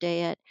my work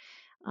day at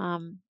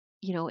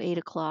 8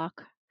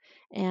 o'clock.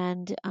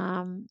 And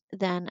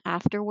then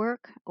after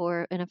work,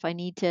 and if I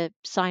need to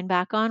sign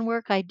back on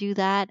work, I do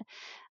that.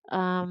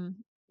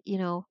 Um, you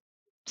know,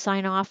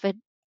 sign off at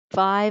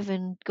 5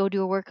 and go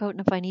do a workout. And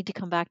if I need to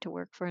come back to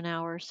work for an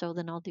hour or so,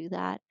 then I'll do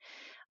that.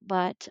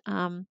 But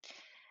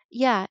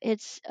yeah,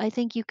 I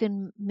think you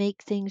can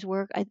make things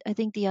work. I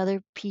think the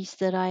other piece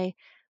that I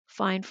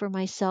find for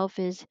myself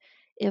is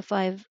if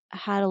I've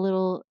had a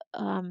little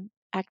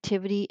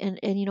activity, and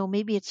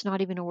maybe it's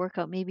not even a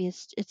workout, maybe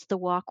it's the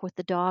walk with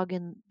the dog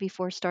and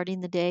before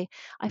starting the day.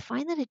 I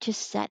find that it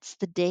just sets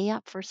the day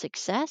up for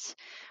success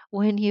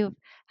when you've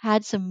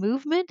had some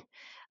movement,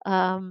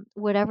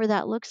 whatever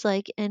that looks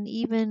like. And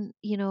even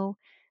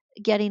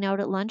getting out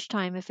at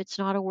lunchtime, if it's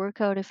not a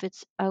workout, if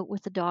it's out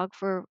with the dog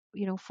for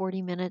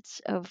 40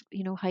 minutes of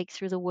hike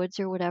through the woods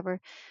or whatever,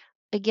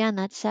 again,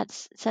 that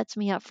sets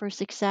me up for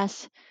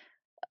success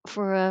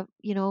for a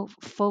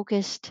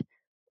focused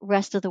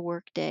rest of the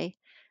work day.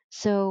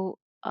 So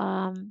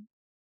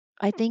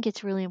I think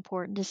it's really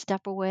important to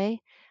step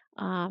away,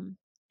 um,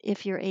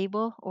 if you're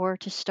able, or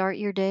to start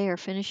your day or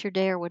finish your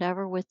day or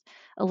whatever with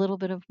a little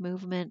bit of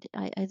movement.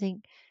 I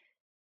think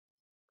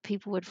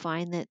people would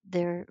find that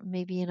they're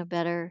maybe in a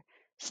better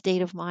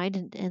state of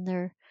mind, and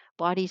their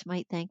bodies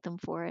might thank them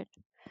for it.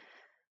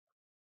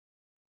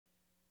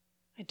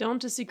 I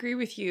don't disagree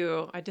with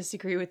you. I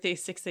disagree with the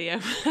 6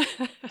 a.m.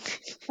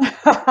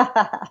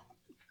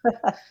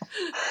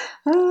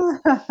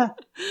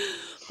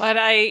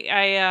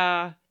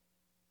 But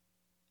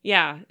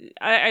yeah,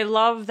 I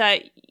love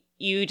that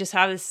you just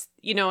have this,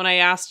 when I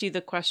asked you the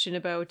question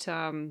about,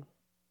 or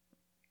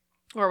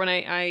when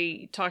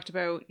I talked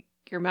about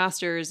your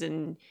master's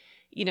and,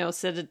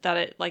 said that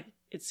it, like,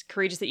 it's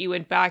courageous that you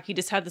went back, you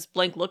just had this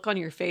blank look on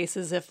your face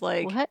as if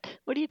like,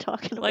 What are you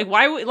talking like, about?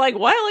 why, like,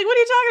 what? Like, what are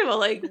you talking about?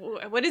 Like,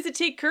 what does it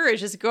take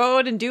courage? Just go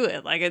out and do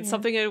it. Like, it's Yeah.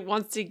 something that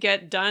wants to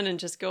get done and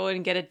just go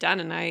and get it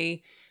done. And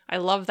I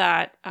love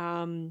that,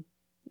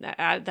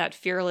 that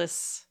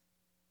fearless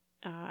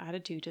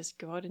attitude. Just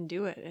go out and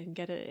do it and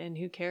get it. And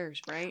who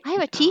cares, right? I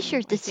have a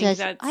T-shirt I that think says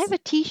I have that's, a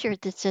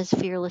T-shirt that says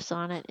fearless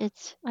on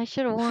it. I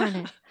should have worn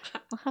it.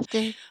 I'll have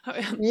to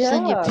send you a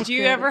Yeah. did you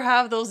picture of it. ever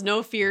have those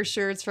no fear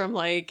shirts from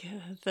like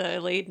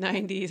the late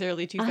 90s,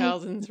 early I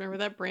 2000s? Remember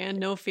that brand,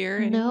 No Fear?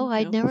 No, Anyone?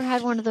 I'd No. never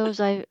had one of those.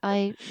 I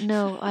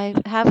no, I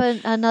have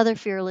another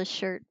fearless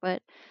shirt,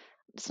 but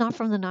it's not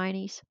from the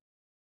 90s.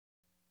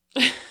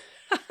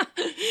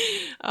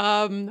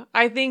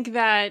 I think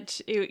that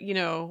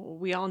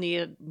we all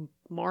need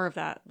more of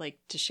that, like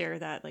to share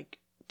that. Like,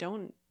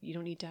 you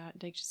don't need to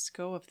like just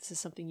go if this is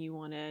something you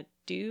want to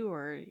do,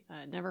 or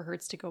it never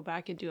hurts to go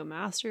back and do a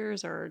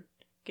master's or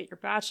get your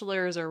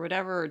bachelor's or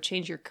whatever, or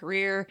change your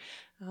career.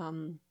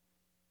 Um,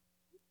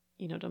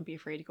 don't be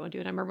afraid to go and do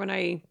it. I remember when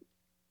I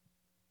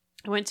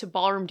went to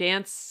ballroom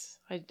dance.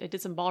 I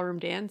did some ballroom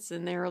dance,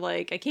 and they were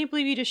like, "I can't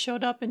believe you just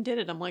showed up and did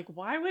it." I'm like,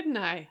 "Why wouldn't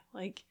I?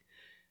 Like,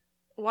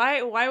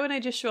 why would I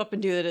just show up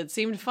and do it? It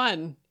seemed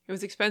fun. It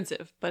was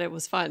expensive, but it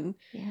was fun."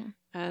 Yeah.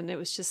 And it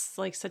was just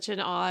like such an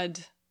odd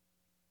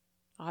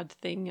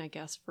thing, I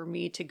guess, for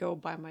me to go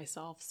by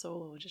myself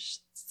solo,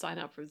 just sign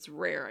up for. It's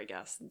rare, I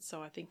guess. And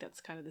so I think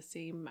that's kind of the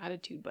same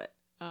attitude, but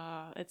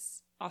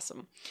it's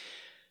awesome.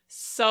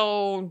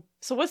 So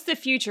what's the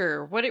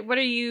future? What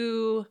are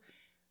you,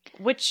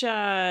 which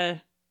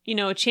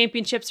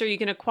championships are you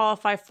going to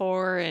qualify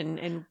for,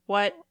 and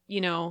what,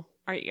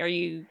 are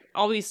you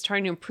always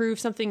trying to improve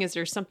something? Is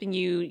there something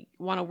you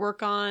want to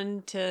work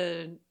on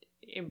to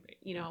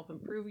help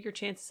improve your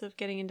chances of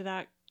getting into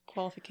that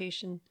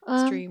qualification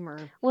Um, stream?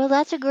 Or well,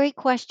 that's a great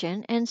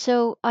question. And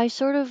so I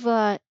sort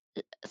of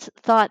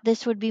thought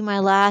this would be my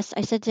last.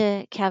 I said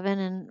to Kevin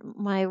and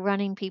my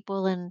running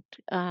people and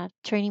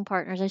training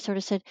partners, I sort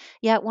of said,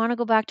 "Yeah, I want to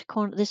go back to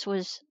Kona." This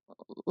was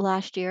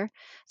last year. I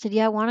said,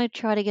 "Yeah, I want to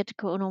try to get to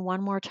Kona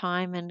one more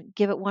time and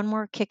give it one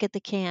more kick at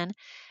the can,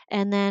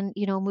 and then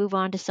move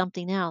on to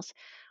something else."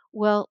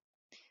 Well,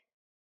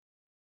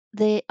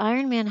 the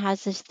Ironman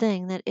has this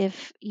thing that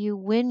if you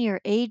win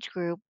your age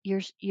group,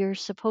 you're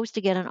supposed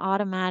to get an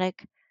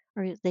automatic,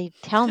 or they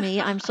tell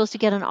me I'm supposed to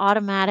get an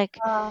automatic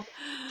Uh,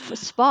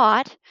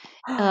 spot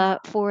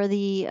for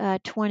the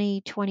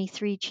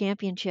 2023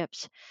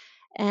 championships.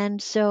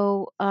 And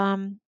so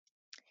I'm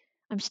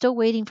still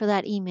waiting for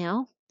that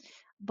email,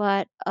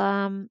 but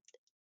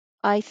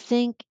I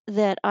think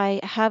that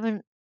I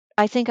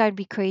think I'd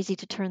be crazy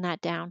to turn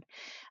that down,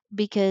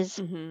 because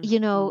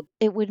mm-hmm.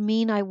 it would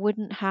mean I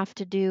wouldn't have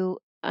to do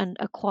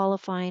a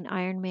qualifying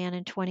Ironman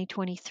in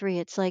 2023.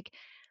 It's like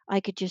I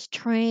could just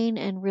train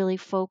and really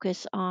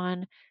focus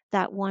on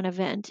that one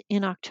event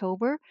in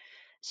October.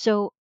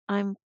 So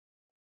I'm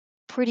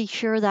pretty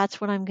sure that's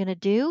what I'm going to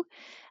do.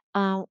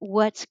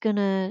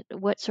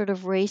 What sort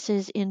of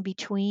races in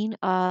between?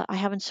 I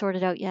haven't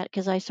sorted out yet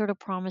because I sort of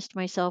promised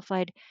myself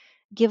I'd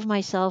give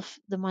myself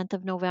the month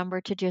of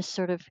November to just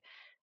sort of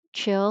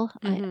chill.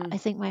 Mm-hmm. I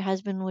think my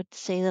husband would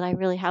say that I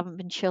really haven't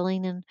been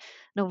chilling in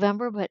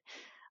November, but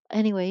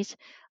anyways,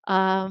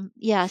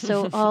 yeah.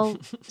 So I'll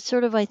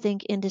sort of, I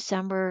think, in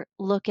December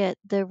look at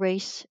the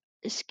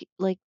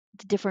like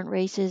the different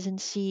races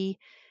and see,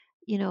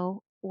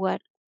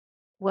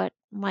 what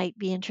might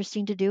be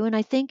interesting to do. And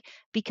I think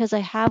because I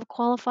have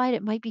qualified,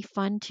 it might be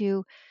fun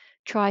to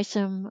try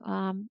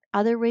some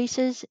other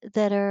races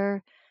that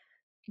are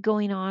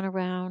going on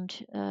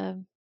around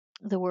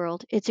the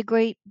world.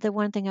 The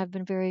one thing I've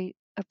been very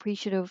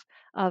appreciative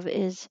of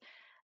is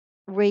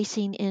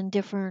racing in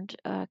different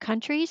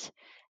countries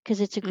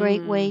because it's a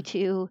great way Mm,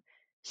 to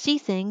see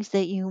things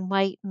that you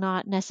might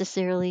not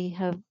necessarily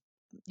have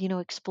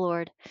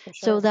explored. For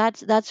So sure.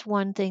 that's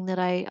one thing that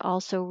I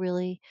also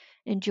really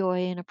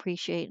enjoy and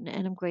appreciate,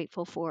 and I'm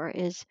grateful for,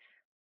 is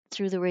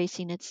through the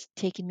racing it's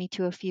taken me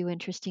to a few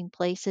interesting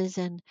places,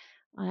 and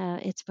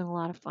it's been a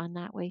lot of fun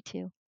that way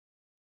too.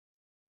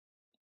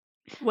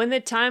 when the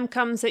time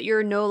comes that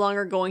you're no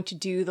longer going to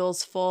do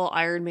those full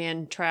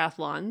Ironman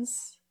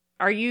triathlons,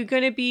 are you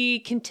going to be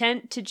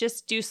content to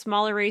just do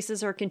smaller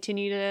races or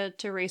continue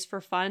to race for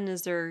fun?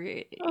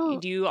 Oh,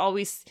 Do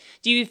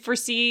you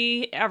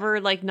foresee ever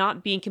like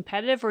not being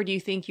competitive, or do you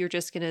think you're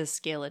just going to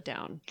scale it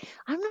down?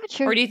 I'm not Or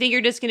sure do you think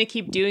you're just going to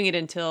keep doing it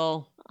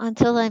until I'm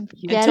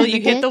dead until in the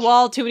you hit the ditch.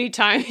 wall too many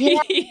times?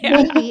 Yeah,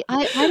 Yeah. maybe.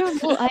 I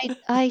don't know.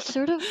 I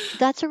sort of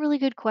That's a really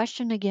good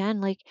question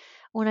again. Like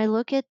when I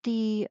look at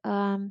the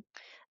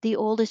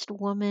oldest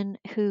woman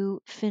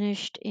who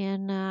finished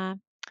in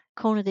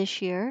Kona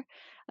this year,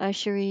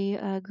 Cherie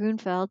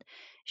Grunfeld,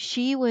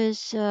 she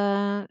was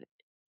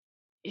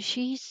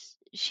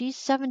she's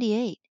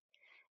 78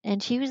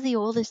 and she was the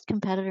oldest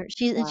competitor.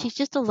 Wow. She's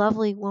just a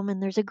lovely woman.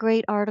 There's a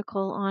great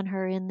article on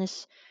her in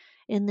this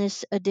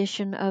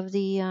edition of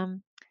the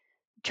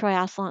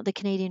triathlon, the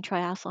Canadian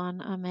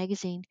Triathlon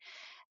magazine,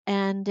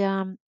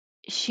 and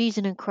she's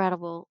an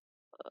incredible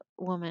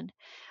woman.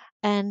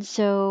 And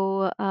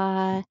so,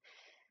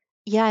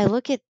 yeah, I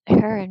look at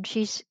her, and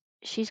she's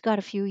got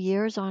a few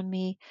years on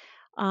me.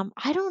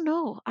 I don't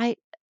know. I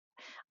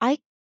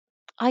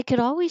I could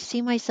always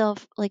see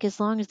myself, like, as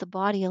long as the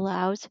body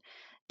allows,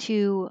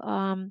 to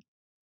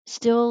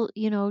still,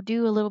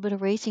 do a little bit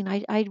of racing.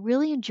 I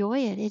really enjoy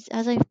it. It's,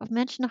 as I've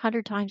mentioned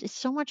 100 times, it's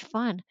so much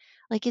fun.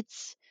 Like,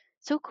 it's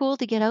so cool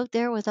to get out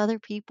there with other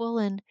people,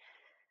 and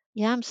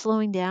yeah, I'm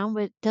slowing down,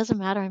 but it doesn't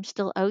matter. I'm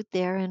still out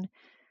there, and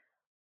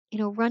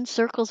run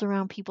circles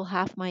around people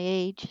half my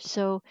age.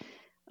 So,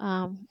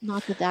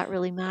 not that that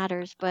really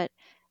matters, but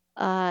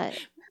uh,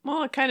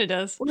 Well, it kind of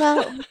does.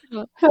 well,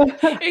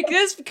 It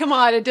does. Come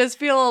on, it does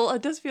feel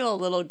a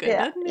little good, Yeah,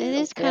 doesn't it it?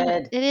 feels is kind of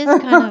good.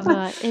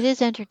 it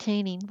is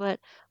entertaining, but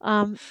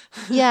um,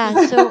 yeah.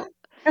 So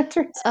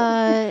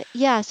Entertaining.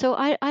 yeah. So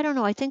I don't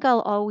know. I think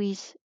I'll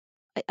always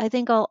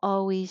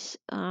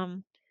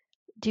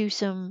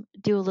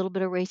do a little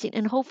bit of racing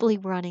and hopefully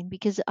running,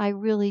 because I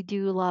really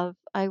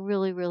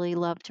really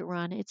love to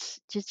run. It's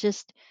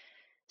just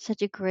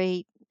such a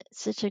great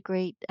such a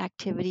great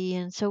activity,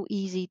 and so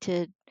easy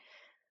to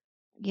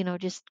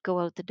just go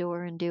out the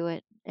door and do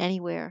it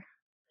anywhere.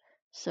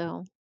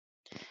 So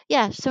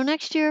yeah, so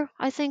next year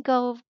I think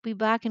I'll be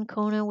back in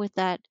Kona with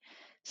that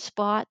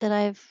spot that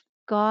I've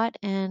got,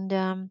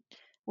 and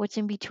what's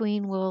in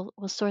between, we'll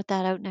sort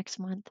that out next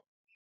month.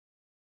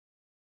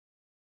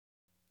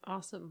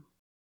 Awesome.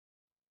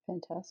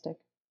 Fantastic.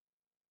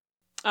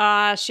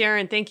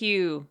 Sharon, thank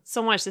you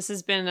so much. This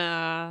has been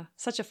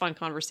such a fun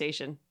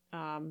conversation.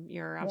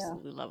 You're Yeah.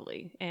 absolutely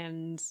lovely,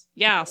 and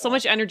yeah, so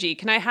much energy.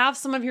 Can I have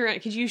some of your?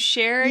 Could you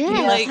share it? Can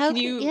you Yes, Yes. like? how Can can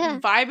you yeah.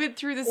 vibe it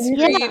through the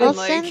Yeah, screen and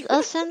like?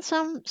 I'll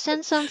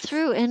send some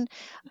through, and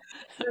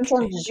And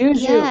some Okay.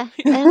 juju. yeah,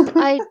 and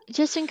I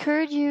just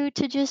encourage you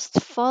to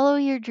just follow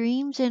your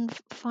dreams and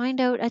find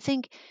out. I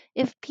think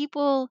if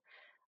people,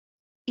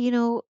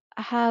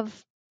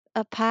 have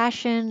a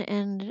passion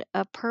and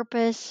a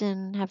purpose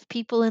and have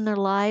people in their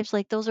lives,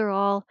 like, those are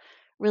all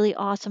really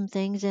awesome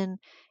things, and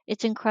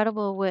it's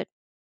incredible what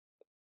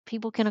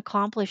people can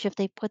accomplish if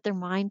they put their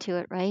mind to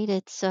it, right?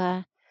 It's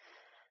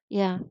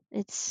yeah,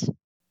 it's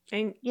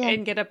and yeah.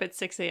 and get up at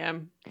 6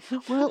 a.m.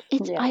 Well,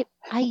 Yeah.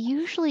 I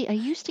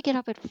used to get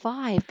up at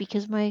 5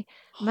 because my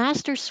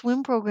master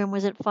swim program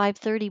was at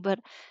 5:30, but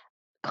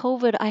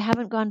COVID, I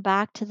haven't gone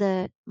back to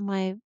the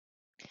my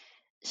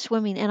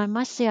swimming, and I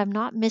must say I'm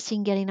not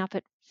missing getting up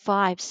at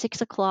 5.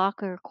 6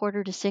 o'clock or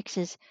quarter to 6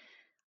 is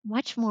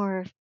much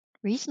more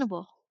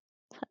reasonable.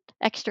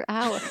 Extra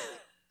hour.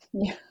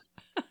 Yeah.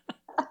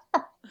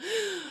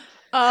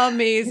 Kill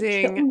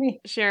Amazing. me.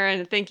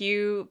 Sharon, thank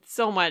you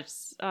so much.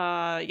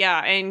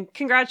 Yeah, and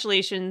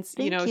congratulations.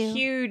 Thank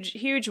you.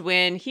 Huge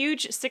win,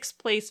 huge 6th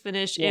place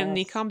finish in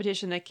the Yes.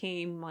 competition that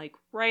came like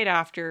right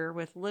after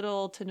with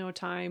little to no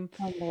time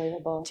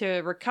Unbelievable.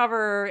 to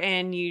recover,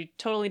 and you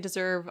totally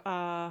deserve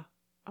a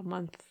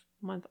month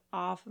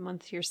off, a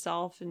month to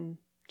yourself, and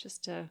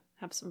just to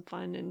have some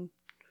fun. And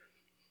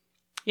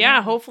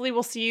Yeah. hopefully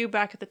we'll see you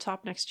back at the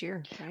top next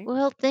year, right?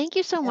 Well, thank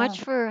you so Yeah.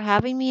 much for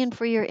having me and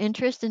for your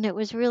interest. And it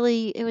was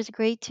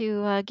great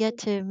to get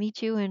to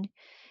meet you and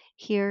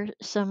hear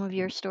some of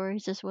your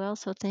stories as well.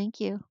 So thank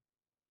you.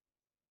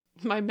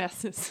 My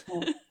messes.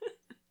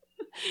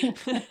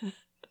 Yeah.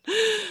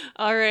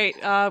 All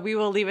right, we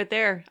will leave it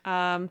there.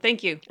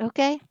 Thank you.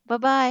 Okay. Bye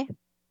bye.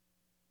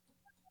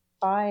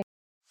 Bye.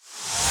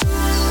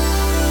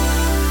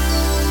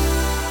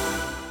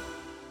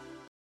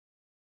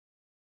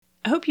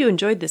 I hope you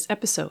enjoyed this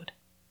episode.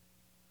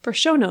 For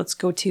show notes,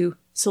 go to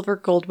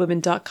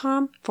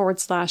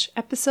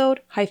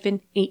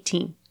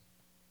silvergoldwomen.com/episode-18.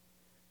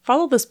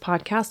 Follow this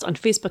podcast on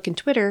Facebook and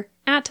Twitter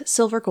at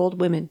Silver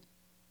Gold Women.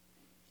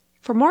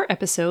 For more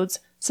episodes,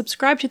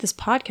 subscribe to this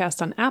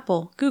podcast on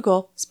Apple,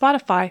 Google,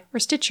 Spotify, or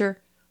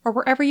Stitcher, or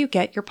wherever you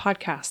get your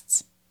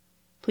podcasts.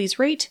 Please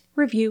rate,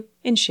 review,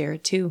 and share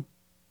it too.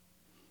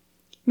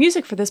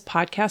 Music for this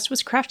podcast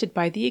was crafted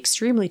by the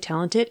extremely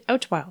talented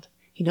Outwild.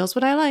 He knows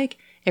what I like.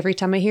 Every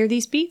time I hear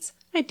these beats,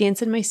 I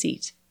dance in my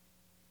seat.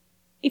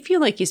 If you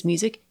like his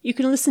music, you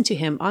can listen to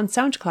him on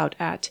SoundCloud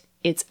at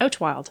It's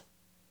Outwild.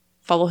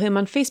 Follow him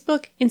on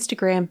Facebook,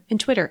 Instagram, and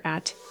Twitter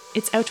at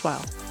It's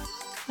Outwild.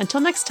 Until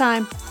next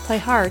time, play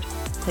hard,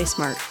 play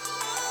smart.